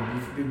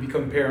they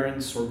become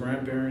parents or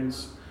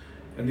grandparents,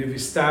 and they've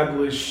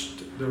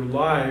established their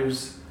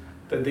lives,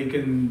 that they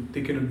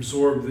can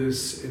absorb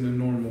this in a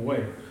normal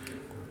way.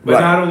 But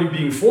not only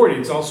being 40,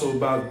 it's also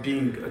about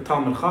being a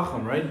Talmid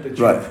Chacham, right? That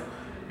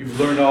you've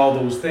learned all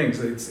those things.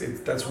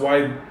 That's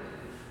why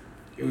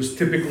it was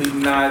typically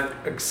not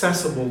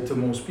accessible to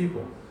most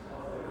people.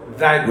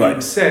 That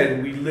being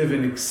said, we live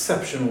in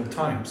exceptional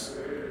times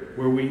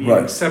where we need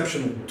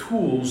exceptional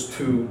tools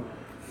to.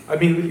 I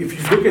mean, if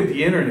you look at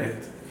the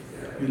internet,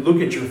 you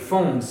look at your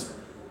phones,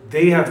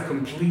 they have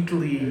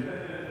completely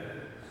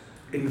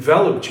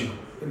enveloped you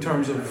in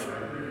terms of.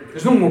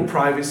 There's no more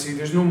privacy.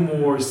 There's no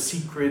more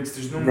secrets.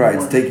 There's no more. Right,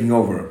 it's taking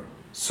over.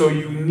 So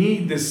you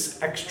need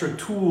this extra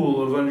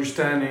tool of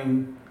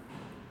understanding,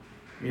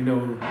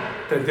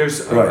 that there's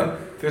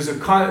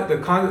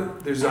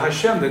a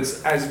Hashem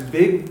that's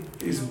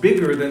is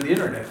bigger than the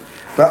internet.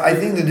 But I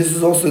think that this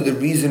is also the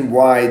reason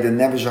why the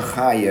Nefesh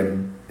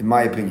HaChaim, in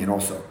my opinion,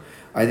 also,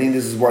 I think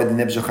this is why the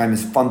Nefesh HaChaim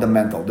is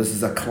fundamental. This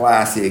is a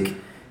classic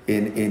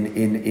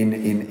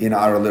in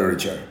our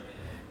literature.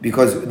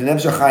 because the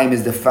Nefesh HaChaim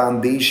is the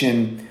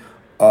foundation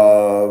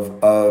of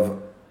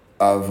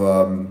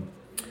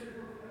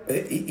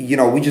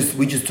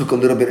we just took a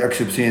little bit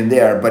excerpts here and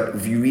there, but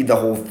if you read the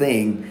whole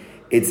thing,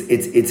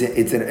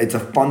 it's a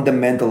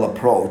fundamental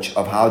approach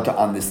of how to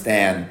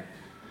understand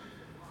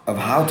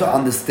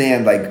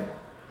like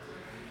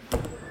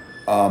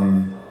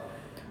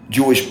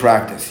Jewish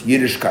practice,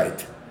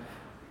 Yiddishkeit,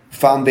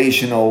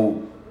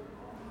 foundational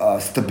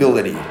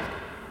stability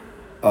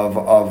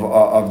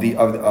of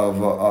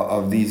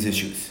these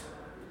issues.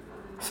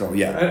 So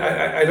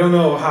yeah, I don't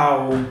know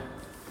how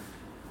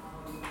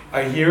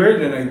I hear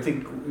it, and I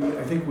think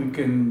we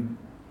can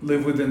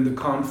live within the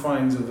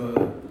confines of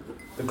the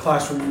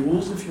classroom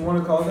rules, if you want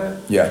to call that.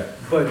 Yeah.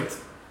 But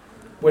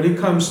when it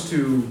comes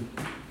to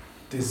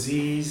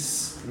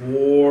disease,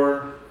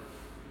 war,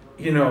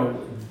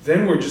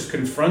 then we're just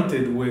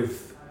confronted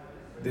with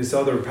this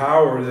other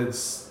power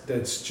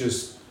that's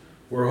just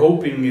we're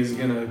hoping is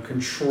going to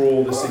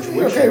control the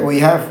situation. Okay, we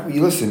have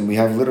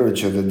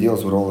literature that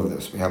deals with all of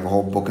this. We have a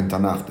whole book in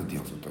Tanakh that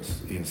deals with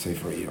this, even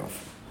Sefer Eov.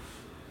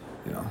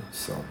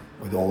 So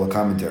with all the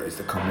commentaries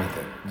that come with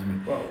it.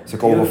 Well, it's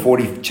like over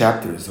 40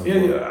 chapters.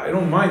 I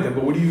don't mind that,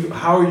 but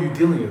how are you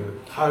dealing with it?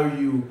 How are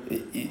you?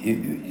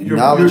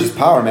 Knowledge is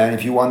power, man.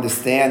 If you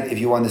understand,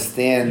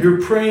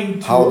 you're praying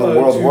to how the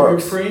world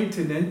works. You're praying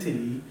to an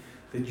entity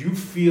that you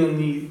feel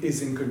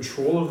is in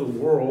control of the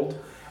world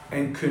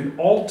and can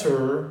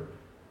alter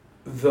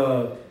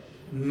the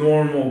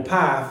normal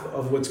path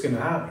of what's going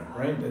to happen,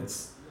 right?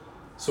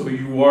 So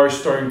you are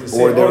starting to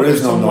say, or there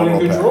is no normal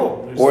path.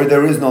 Or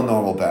there is no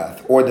normal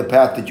path. Or the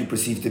path that you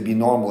perceive to be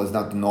normal is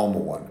not the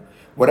normal one.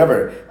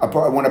 Whatever.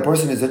 When a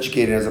person is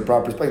educated as a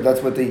proper perspective,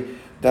 that's what the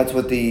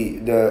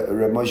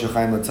Rav Moshe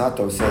Chaim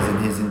Latzato says in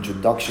his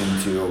introduction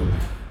to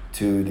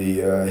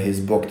his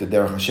book, The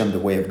Derech Hashem, The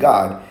Way of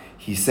God.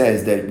 He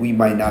says that we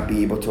might not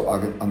be able to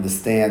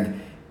understand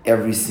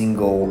every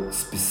single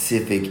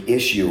specific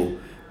issue,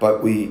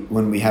 but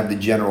when we have the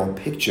general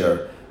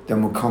picture,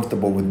 then we're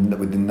comfortable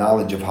with the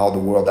knowledge of how the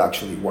world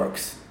actually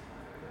works.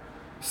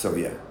 So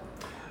yeah.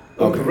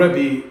 Okay.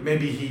 Rebbe,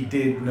 maybe he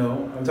did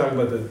know. I'm talking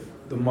about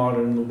the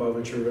modern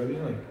Lubavitcher Rebbe.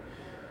 Like,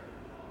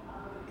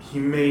 he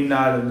may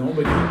not have known,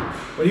 but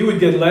when he would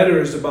get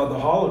letters about the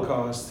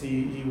Holocaust,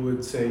 he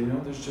would say,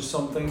 there's just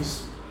some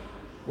things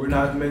we're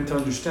not meant to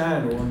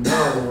understand or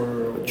know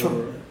or Sure.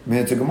 I mean,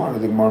 it's a Gemara.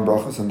 The Gemara in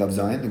Brachos and Daf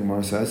Zayin, the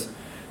Gemara says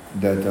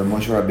that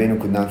Moshe Rabbeinu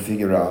could not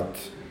figure out,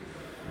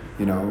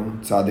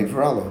 tzaddik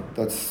v'ralo.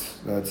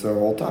 That's a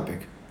whole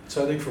topic.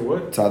 Tzaddik for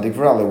what? Tzaddik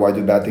v'ralo. Why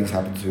do bad things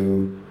happen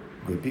to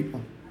good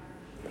people?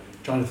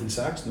 Jonathan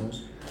Sachs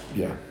knows.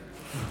 Yeah.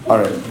 All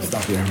right, let's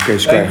stop here. Okay,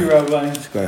 Thank you, Rabbi.